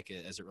really like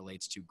as it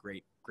relates to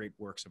great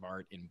works of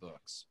art in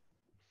books?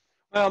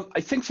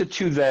 I think the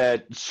two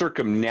that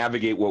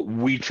circumnavigate what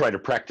we try to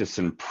practice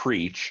and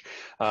preach.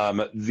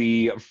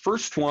 The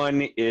first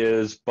one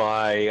is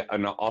by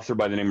an author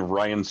by the name of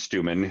Ryan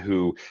Stewman,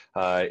 who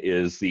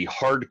is the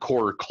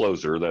hardcore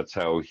closer.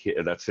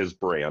 That's his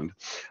brand.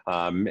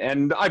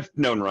 And I've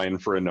known Ryan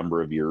for a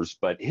number of years,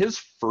 but his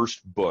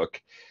first book,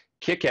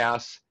 Kick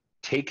Ass,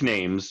 Take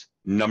Names,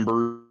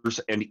 Numbers,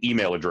 and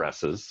Email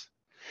Addresses,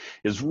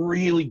 is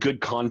really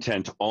good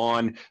content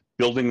on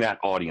building that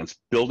audience,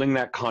 building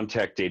that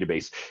contact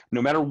database.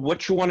 No matter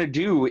what you want to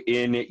do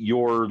in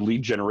your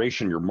lead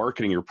generation, your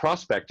marketing, your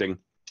prospecting,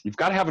 you've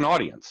got to have an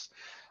audience.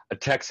 A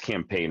text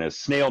campaign, a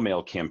snail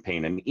mail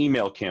campaign, an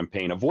email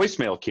campaign, a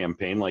voicemail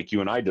campaign, like you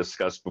and I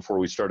discussed before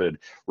we started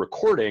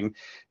recording,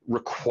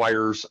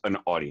 requires an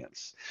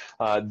audience.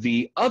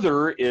 The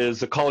other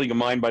is a colleague of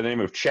mine by the name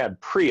of Chad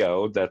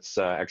Prio. That's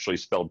actually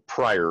spelled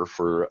Prior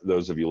for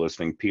those of you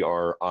listening,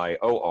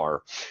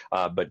 Prior.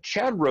 But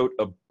Chad wrote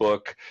a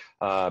book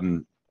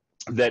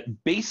that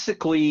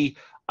basically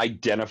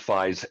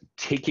identifies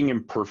taking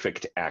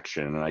imperfect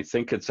action. And I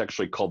think it's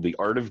actually called The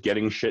Art of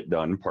Getting Shit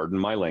Done, pardon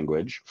my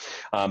language.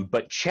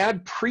 But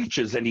Chad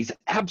preaches, and he's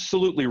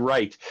absolutely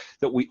right,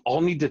 that we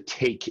all need to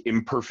take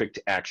imperfect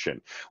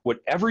action.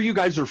 Whatever you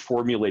guys are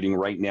formulating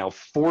right now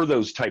for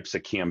those types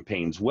of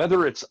campaigns,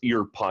 whether it's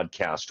your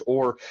podcast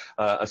or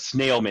a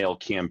snail mail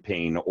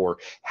campaign or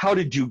how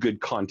to do good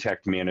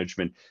contact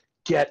management,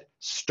 get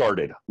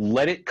started.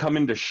 Let it come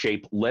into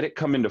shape. Let it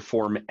come into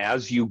form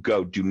as you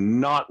go. Do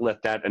not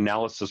let that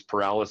analysis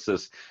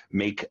paralysis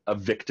make a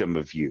victim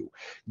of you.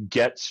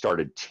 Get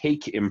started.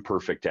 Take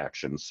imperfect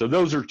action. So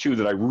those are two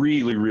that I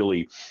really,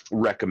 really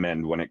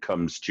recommend when it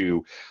comes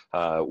to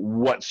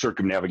what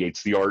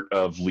circumnavigates the art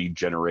of lead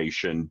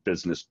generation,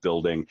 business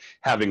building,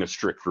 having a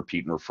strict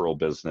repeat and referral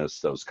business,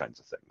 those kinds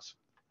of things.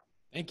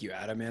 Thank you,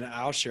 Adam. And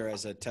I'll share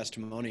as a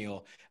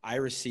testimonial, I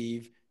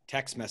receive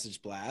text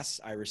message blasts.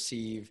 I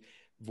receive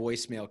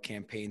voicemail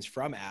campaigns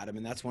from Adam,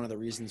 and that's one of the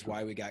reasons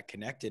why we got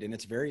connected, and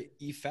it's very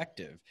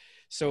effective.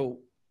 So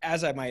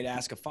as I might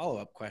ask a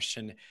follow-up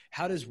question,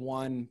 how does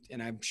one,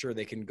 and I'm sure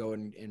they can go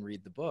and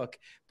read the book,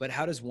 but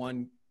how does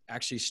one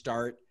actually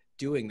start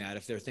doing that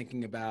if they're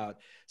thinking about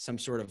some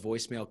sort of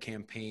voicemail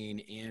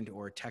campaign and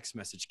or text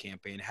message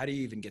campaign? How do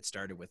you even get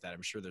started with that?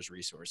 I'm sure there's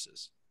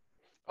resources.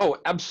 Oh,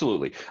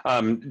 absolutely.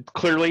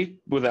 Clearly,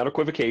 without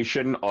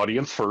equivocation,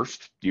 audience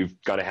first. You've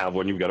got to have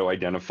one. You've got to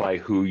identify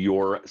who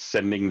you're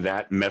sending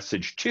that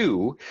message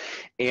to.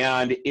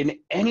 And in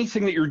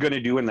anything that you're going to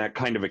do in that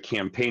kind of a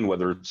campaign,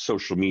 whether it's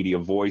social media,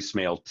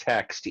 voicemail,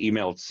 text,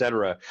 email,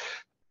 etc.,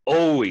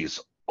 always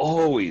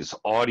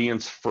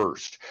audience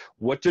first.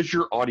 What does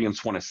your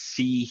audience want to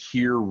see,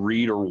 hear,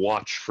 read, or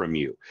watch from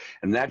you?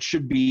 And that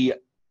should be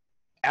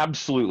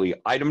absolutely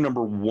item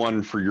number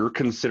one for your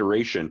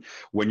consideration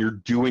when you're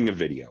doing a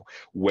video,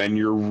 when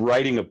you're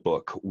writing a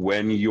book,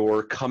 when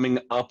you're coming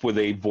up with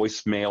a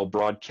voicemail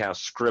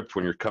broadcast script,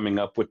 when you're coming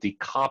up with the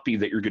copy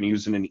that you're going to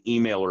use in an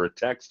email or a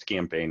text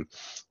campaign.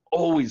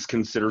 Always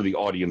consider the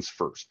audience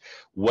first.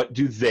 What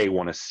do they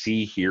want to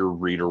see, hear,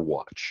 read, or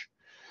watch?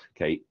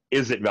 Okay,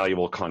 is it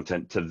valuable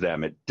content to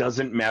them? It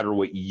doesn't matter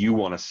what you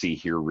want to see,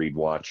 hear, read,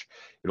 watch.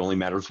 It only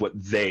matters what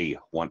they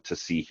want to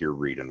see, hear,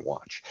 read, and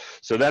watch.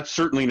 So that's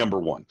certainly number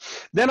one.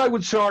 Then I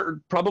would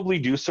probably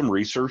do some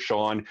research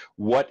on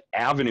what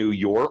avenue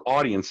your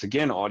audience,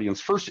 again,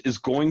 audience first, is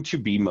going to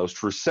be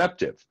most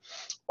receptive.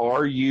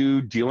 Are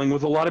you dealing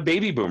with a lot of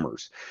baby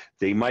boomers?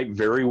 They might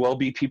very well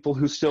be people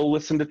who still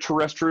listen to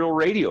terrestrial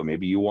radio.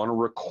 Maybe you want to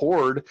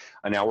record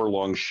an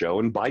hour-long show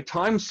and buy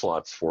time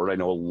slots for it. I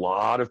know a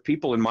lot of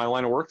people in my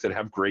line of work that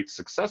have great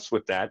success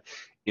with that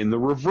in the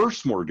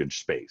reverse mortgage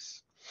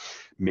space.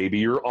 Maybe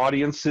your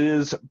audience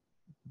is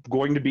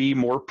going to be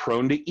more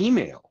prone to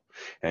email,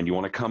 and you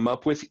want to come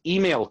up with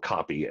email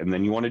copy, and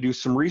then you want to do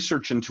some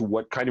research into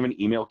what kind of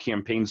an email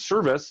campaign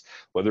service,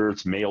 whether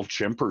it's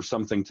MailChimp or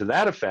something to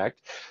that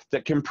effect,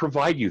 that can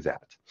provide you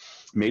that.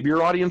 Maybe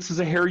your audience is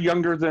a hair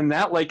younger than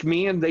that, like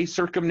me, and they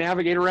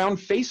circumnavigate around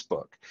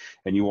Facebook,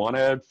 and you want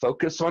to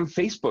focus on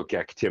Facebook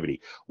activity.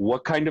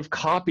 What kind of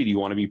copy do you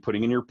want to be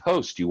putting in your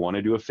post? Do you want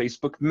to do a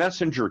Facebook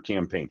Messenger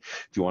campaign?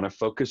 Do you want to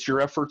focus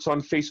your efforts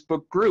on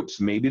Facebook groups?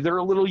 Maybe they're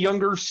a little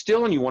younger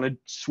still, and you want to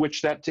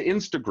switch that to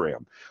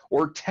Instagram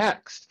or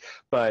text,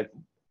 but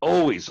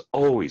always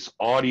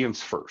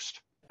audience first.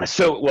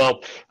 So,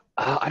 well,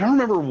 I don't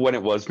remember when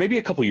it was, maybe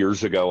a couple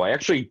years ago, I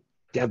actually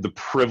had the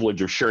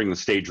privilege of sharing the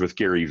stage with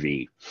Gary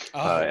Vee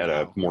at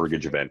a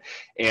mortgage event.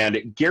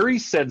 And Gary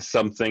said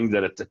something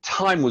that at the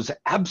time was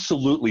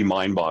absolutely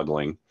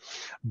mind-boggling,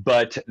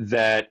 but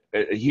that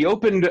he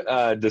opened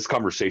this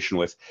conversation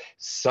with,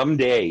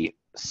 someday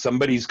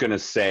somebody's going to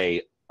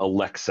say,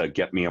 Alexa,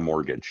 get me a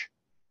mortgage.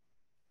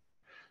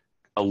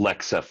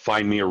 Alexa,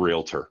 find me a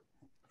realtor.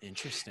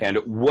 Interesting. And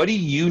what do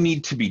you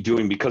need to be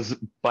doing? Because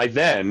by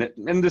then,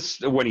 and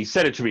this, when he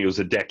said it to me, it was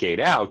a decade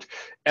out,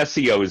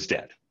 SEO is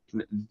dead.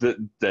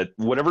 That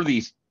whatever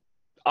the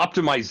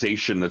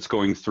optimization that's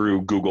going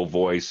through Google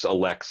Voice,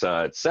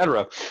 Alexa, et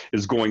cetera,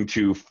 is going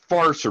to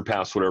far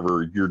surpass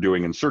whatever you're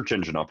doing in search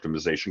engine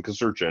optimization, because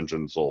search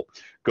engines will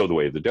go the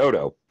way of the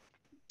dodo.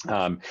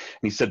 And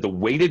he said the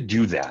way to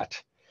do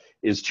that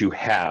is to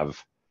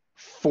have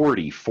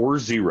 40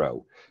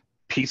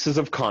 pieces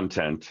of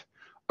content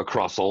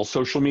across all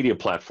social media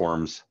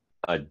platforms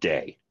a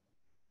day.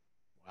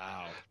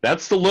 Wow.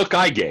 That's the look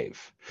I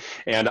gave.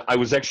 And I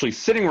was actually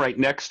sitting right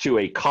next to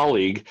a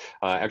colleague,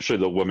 actually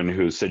the woman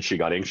who said she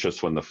got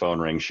anxious when the phone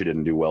rang. She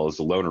didn't do well as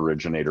a loan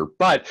originator,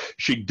 but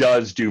she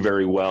does do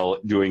very well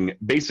doing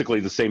basically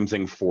the same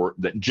thing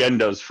that Jen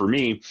does for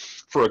me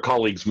for a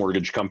colleague's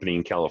mortgage company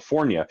in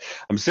California.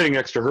 I'm sitting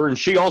next to her, and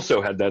she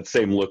also had that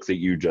same look that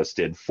you just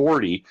did,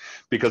 40,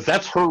 because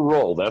that's her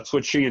role. That's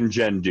what she and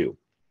Jen do.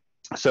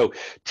 So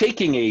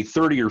taking a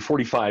 30 or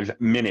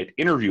 45-minute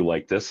interview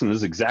like this, and this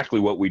is exactly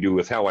what we do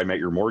with How I Met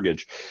Your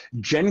Mortgage,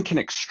 Jen can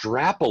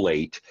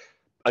extrapolate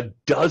a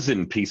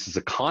dozen pieces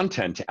of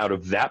content out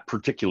of that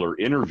particular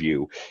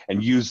interview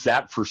and use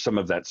that for some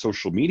of that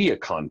social media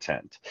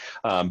content.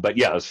 But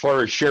yeah, as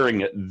far as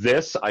sharing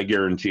this, I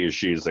guarantee you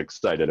she's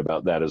excited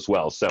about that as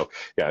well. So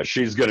yeah,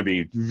 she's going to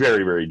be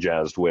very, very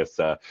jazzed with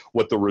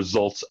what the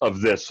results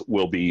of this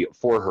will be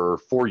for her,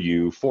 for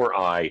you, for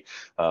I,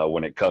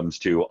 when it comes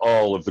to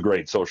all of the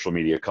great social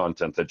media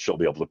content that she'll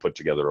be able to put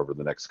together over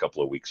the next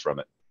couple of weeks from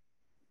it.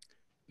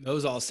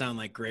 Those all sound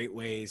like great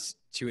ways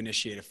to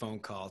initiate a phone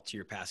call to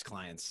your past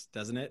clients,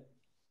 doesn't it?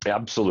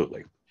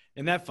 Absolutely.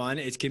 Isn't that fun?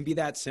 It can be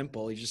that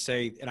simple. You just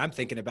say, and I'm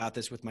thinking about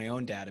this with my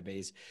own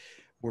database.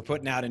 We're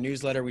putting out a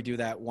newsletter. We do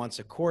that once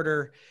a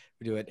quarter.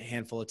 We do it a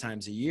handful of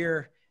times a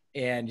year.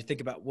 And you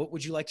think about, what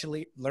would you like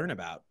to learn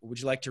about? What would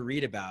you like to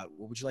read about?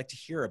 What would you like to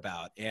hear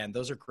about? And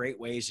those are great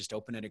ways, just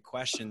open-ended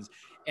questions.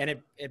 And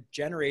it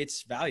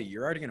generates value.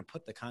 You're already going to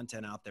put the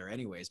content out there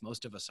anyways.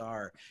 Most of us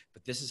are,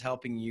 but this is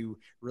helping you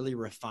really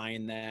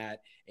refine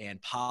that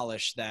and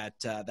polish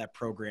that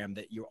program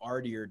that you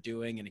already are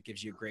doing. And it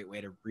gives you a great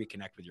way to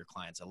reconnect with your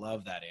clients. I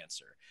love that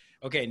answer.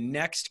 Okay,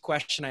 next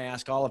question I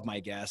ask all of my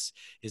guests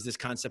is this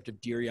concept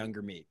of Dear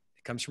Younger Me.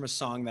 It comes from a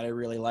song that I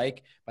really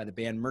like by the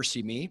band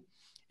Mercy Me.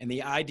 And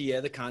the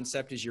idea, the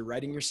concept is you're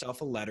writing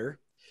yourself a letter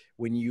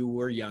when you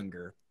were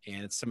younger.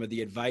 And it's some of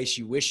the advice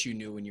you wish you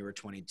knew when you were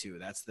 22.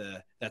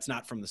 That's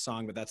not from the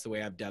song, but that's the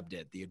way I've dubbed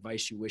it. The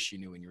advice you wish you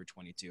knew when you were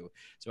 22.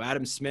 So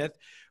Adam Smith,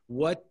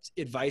 what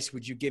advice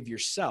would you give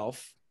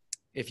yourself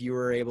if you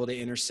were able to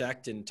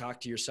intersect and talk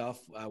to yourself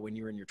when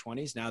you were in your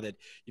 20s, now that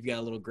you've got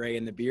a little gray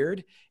in the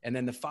beard? And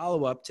then the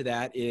follow-up to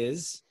that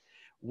is,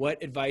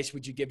 what advice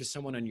would you give to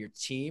someone on your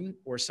team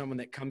or someone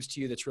that comes to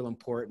you that's real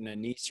important, a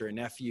niece or a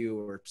nephew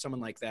or someone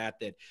like that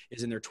that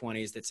is in their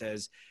 20s that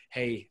says,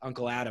 hey,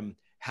 Uncle Adam,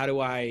 how do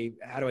I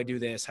do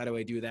this? How do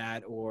I do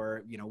that?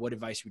 Or, what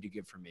advice would you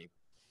give for me?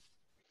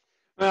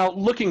 Well,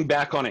 looking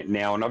back on it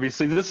now, and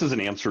obviously this is an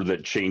answer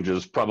that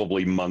changes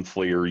probably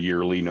monthly or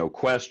yearly, no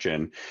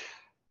question.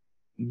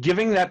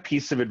 Giving that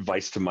piece of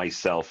advice to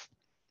myself,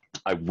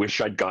 I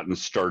wish I'd gotten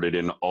started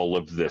in all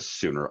of this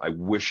sooner. I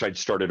wish I'd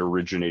started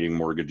originating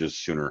mortgages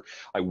sooner.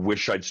 I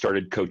wish I'd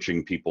started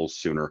coaching people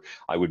sooner.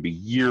 I would be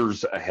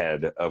years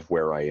ahead of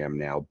where I am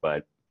now.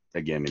 But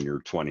again, in your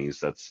 20s,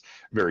 that's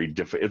very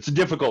difficult. It's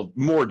difficult,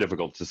 more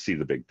difficult to see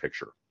the big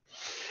picture.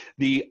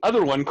 The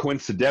other one,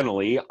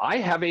 coincidentally, I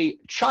have a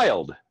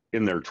child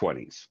in their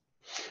 20s.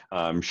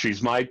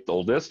 She's my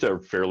oldest, a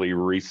fairly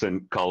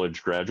recent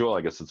college graduate.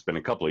 I guess it's been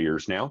a couple of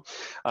years now.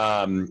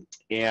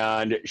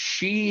 And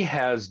she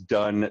has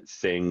done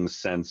things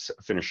since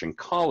finishing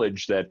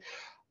college that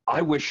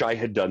I wish I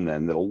had done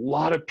then, that a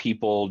lot of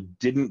people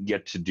didn't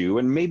get to do.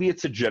 And maybe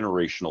it's a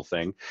generational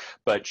thing,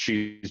 but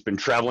she's been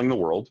traveling the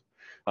world.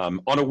 On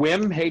a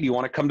whim, hey, do you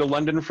want to come to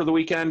London for the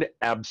weekend?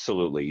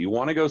 Absolutely. You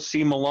want to go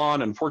see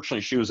Milan?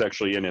 Unfortunately, she was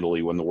actually in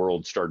Italy when the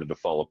world started to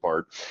fall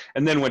apart,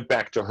 and then went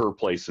back to her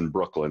place in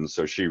Brooklyn.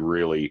 So she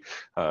really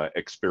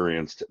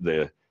experienced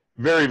the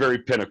very, very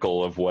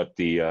pinnacle of what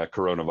the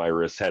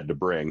coronavirus had to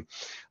bring.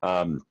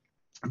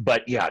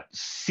 But yeah,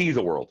 see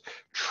the world,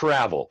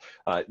 travel,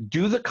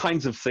 do the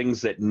kinds of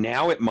things that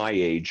now at my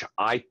age,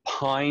 I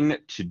pine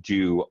to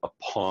do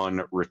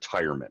upon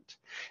retirement.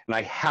 And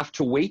I have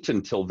to wait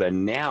until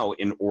then now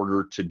in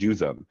order to do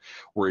them,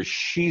 whereas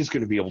she's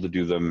going to be able to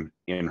do them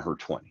in her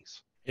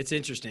 20s. It's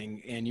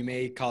interesting. And you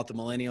may call it the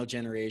millennial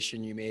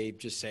generation. You may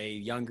just say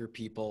younger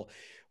people.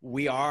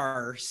 We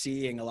are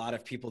seeing a lot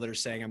of people that are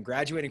saying, I'm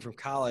graduating from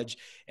college,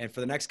 and for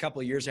the next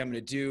couple of years, I'm going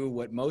to do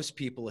what most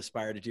people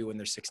aspire to do when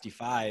they're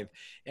 65.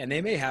 And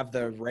they may have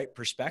the right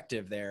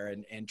perspective there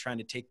and trying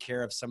to take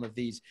care of some of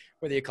these,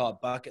 whether you call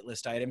it bucket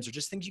list items or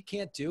just things you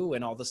can't do.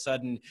 And all of a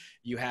sudden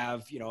you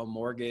have, a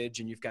mortgage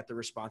and you've got the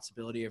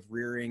responsibility of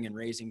rearing and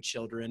raising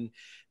children.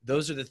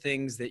 Those are the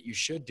things that you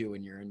should do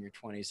when you're in your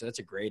 20s. So that's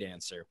a great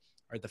answer.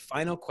 All right, the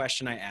final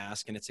question I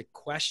ask, and it's a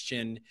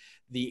question,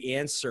 the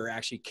answer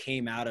actually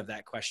came out of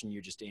that question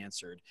you just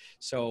answered.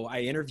 So I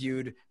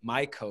interviewed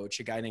my coach,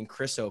 a guy named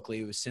Chris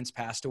Oakley, who has since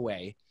passed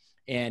away.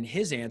 And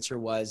his answer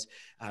was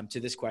to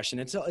this question.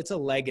 It's a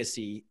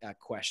legacy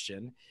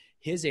question.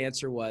 His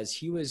answer was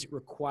he was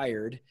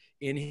required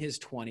in his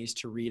 20s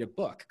to read a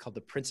book called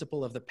The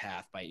Principle of the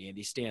Path by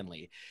Andy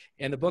Stanley.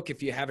 And the book,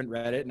 if you haven't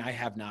read it, and I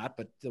have not,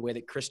 but the way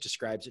that Chris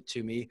describes it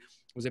to me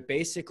was it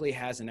basically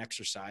has an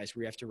exercise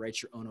where you have to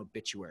write your own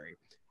obituary,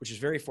 which is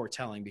very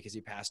foretelling because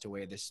he passed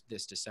away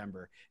this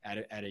December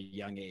at a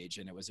young age,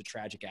 and it was a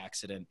tragic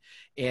accident.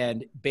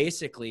 And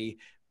basically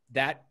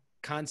that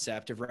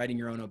concept of writing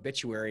your own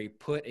obituary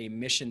put a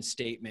mission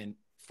statement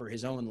for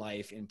his own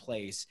life in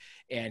place.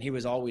 And he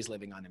was always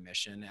living on a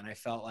mission. And I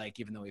felt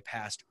like even though he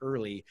passed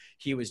early,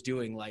 he was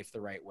doing life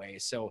the right way.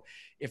 So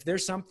if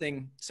there's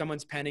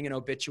someone's penning an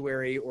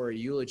obituary or a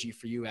eulogy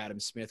for you, Adam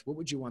Smith, what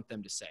would you want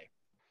them to say?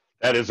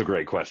 That is a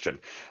great question.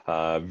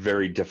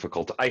 Very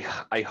difficult.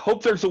 I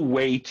hope there's a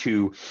way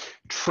to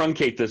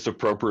truncate this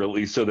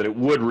appropriately so that it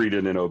would read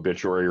in an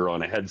obituary or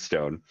on a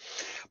headstone.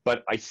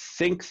 But I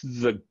think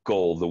the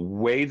goal, the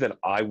way that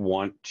I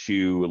want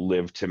to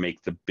live to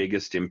make the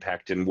biggest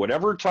impact in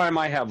whatever time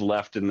I have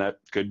left, and that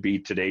could be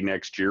today,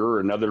 next year, or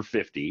another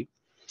 50,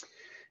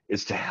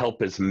 is to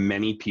help as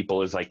many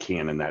people as I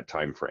can in that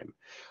time frame.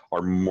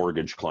 Our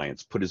mortgage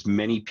clients, put as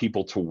many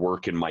people to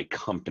work in my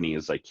company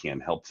as I can,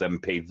 help them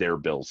pay their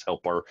bills,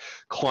 help our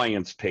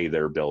clients pay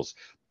their bills.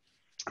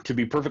 To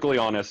be perfectly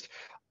honest,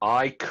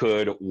 I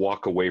could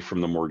walk away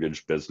from the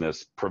mortgage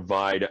business,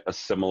 provide a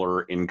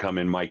similar income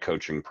in my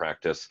coaching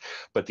practice,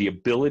 but the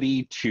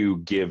ability to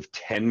give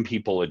 10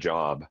 people a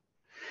job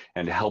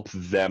and help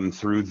them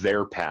through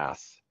their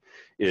path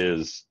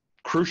is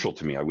crucial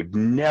to me. I would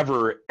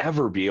never,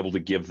 ever be able to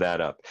give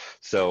that up.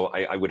 So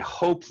I would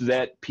hope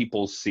that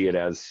people see it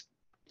as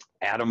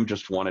Adam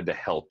just wanted to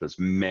help as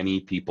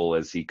many people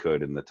as he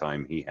could in the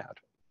time he had.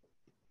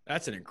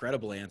 That's an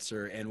incredible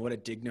answer. And what a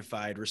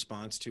dignified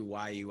response to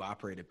why you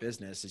operate a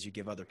business is you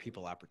give other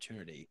people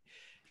opportunity.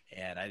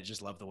 And I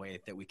just love the way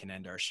that we can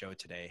end our show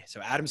today.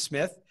 So Adam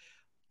Smith,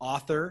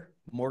 author,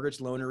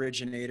 mortgage loan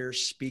originator,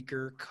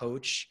 speaker,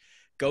 coach.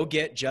 Go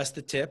get Just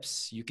the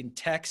Tips. You can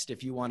text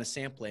if you want a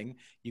sampling.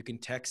 You can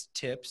text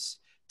tips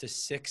to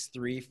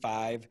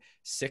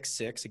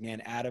 63566.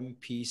 Again, Adam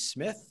P.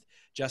 Smith,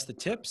 Just the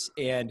Tips.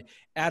 And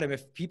Adam,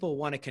 if people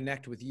want to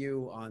connect with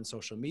you on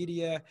social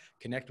media,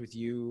 connect with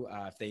you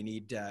if they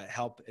need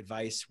help,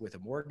 advice with a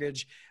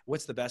mortgage,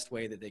 what's the best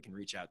way that they can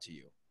reach out to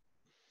you?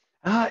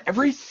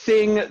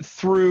 Everything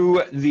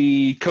through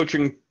the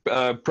coaching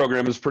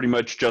program is pretty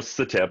much Just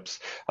the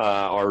Tips,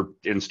 our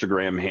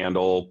Instagram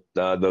handle,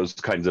 those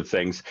kinds of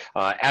things.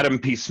 Adam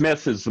P.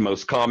 Smith is the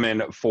most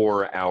common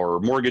for our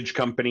mortgage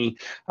company,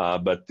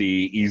 but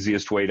the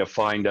easiest way to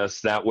find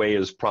us that way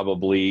is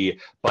probably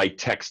by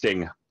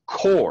texting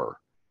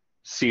CORE,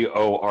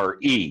 CORE,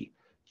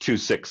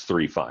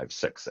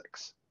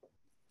 263566.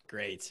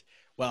 Great.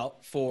 Well,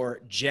 for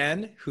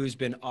Jen, who's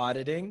been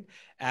auditing,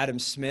 Adam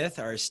Smith,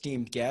 our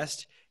esteemed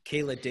guest,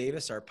 Kayla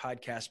Davis, our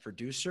podcast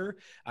producer,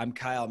 I'm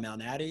Kyle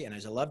Malnati, and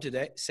as I love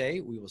to say,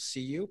 we will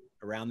see you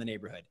around the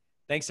neighborhood.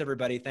 Thanks,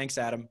 everybody. Thanks,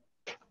 Adam.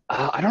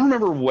 I don't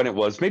remember when it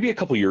was, maybe a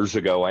couple years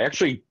ago. I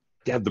actually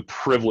had the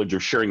privilege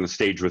of sharing the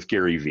stage with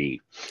Gary V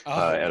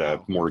at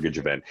a mortgage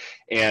event.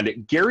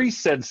 And Gary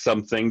said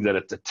something that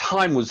at the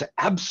time was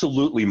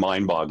absolutely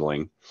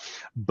mind-boggling,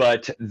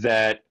 but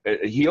that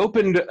he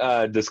opened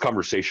this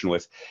conversation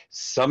with,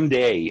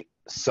 someday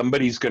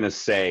somebody's going to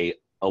say,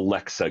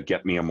 Alexa,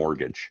 get me a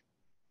mortgage.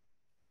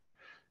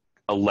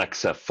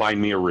 Alexa,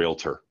 find me a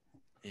realtor.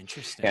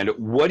 Interesting. And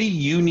what do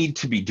you need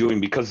to be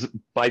doing? Because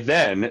by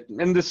then,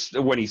 and this,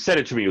 when he said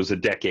it to me, it was a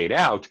decade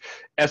out,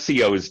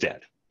 SEO is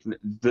dead.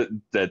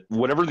 That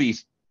whatever the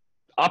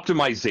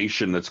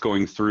optimization that's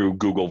going through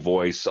Google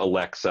Voice,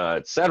 Alexa,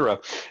 et cetera,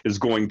 is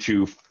going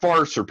to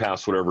far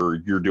surpass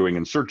whatever you're doing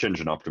in search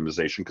engine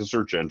optimization, because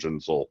search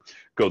engines will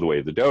go the way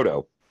of the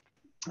dodo.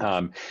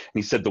 And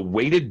he said the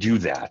way to do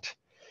that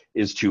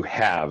is to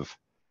have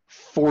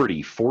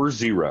 40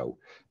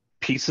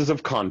 pieces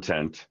of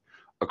content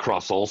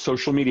across all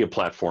social media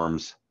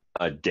platforms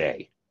a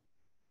day.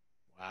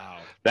 Wow.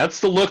 That's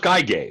the look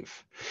I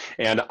gave.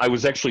 And I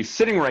was actually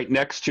sitting right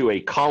next to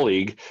a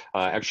colleague,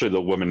 actually the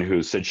woman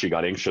who said she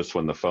got anxious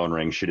when the phone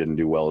rang. She didn't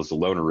do well as a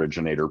loan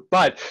originator,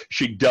 but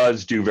she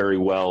does do very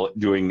well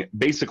doing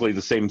basically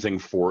the same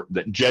thing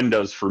that Jen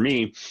does for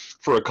me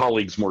for a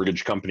colleague's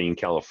mortgage company in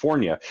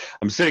California.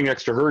 I'm sitting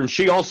next to her, and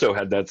she also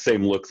had that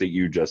same look that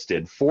you just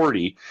did,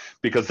 40,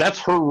 because that's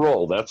her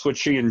role. That's what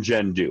she and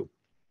Jen do.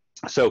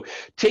 So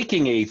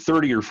taking a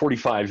 30 or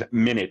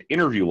 45-minute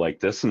interview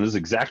like this, and this is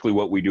exactly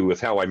what we do with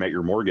How I Met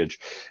Your Mortgage,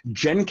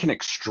 Jen can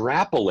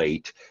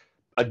extrapolate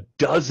a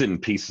dozen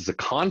pieces of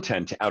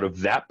content out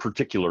of that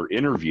particular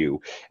interview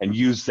and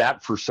use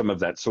that for some of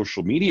that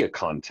social media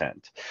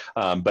content.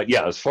 But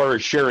yeah, as far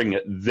as sharing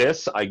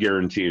this, I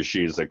guarantee you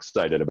she's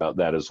excited about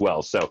that as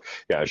well. So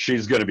yeah,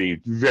 she's going to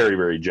be very,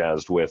 very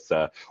jazzed with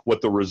what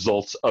the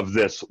results of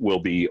this will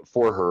be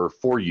for her,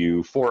 for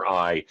you, for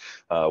I,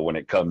 when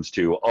it comes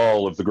to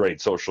all of the great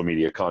social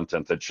media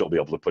content that she'll be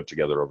able to put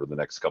together over the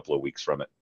next couple of weeks from it.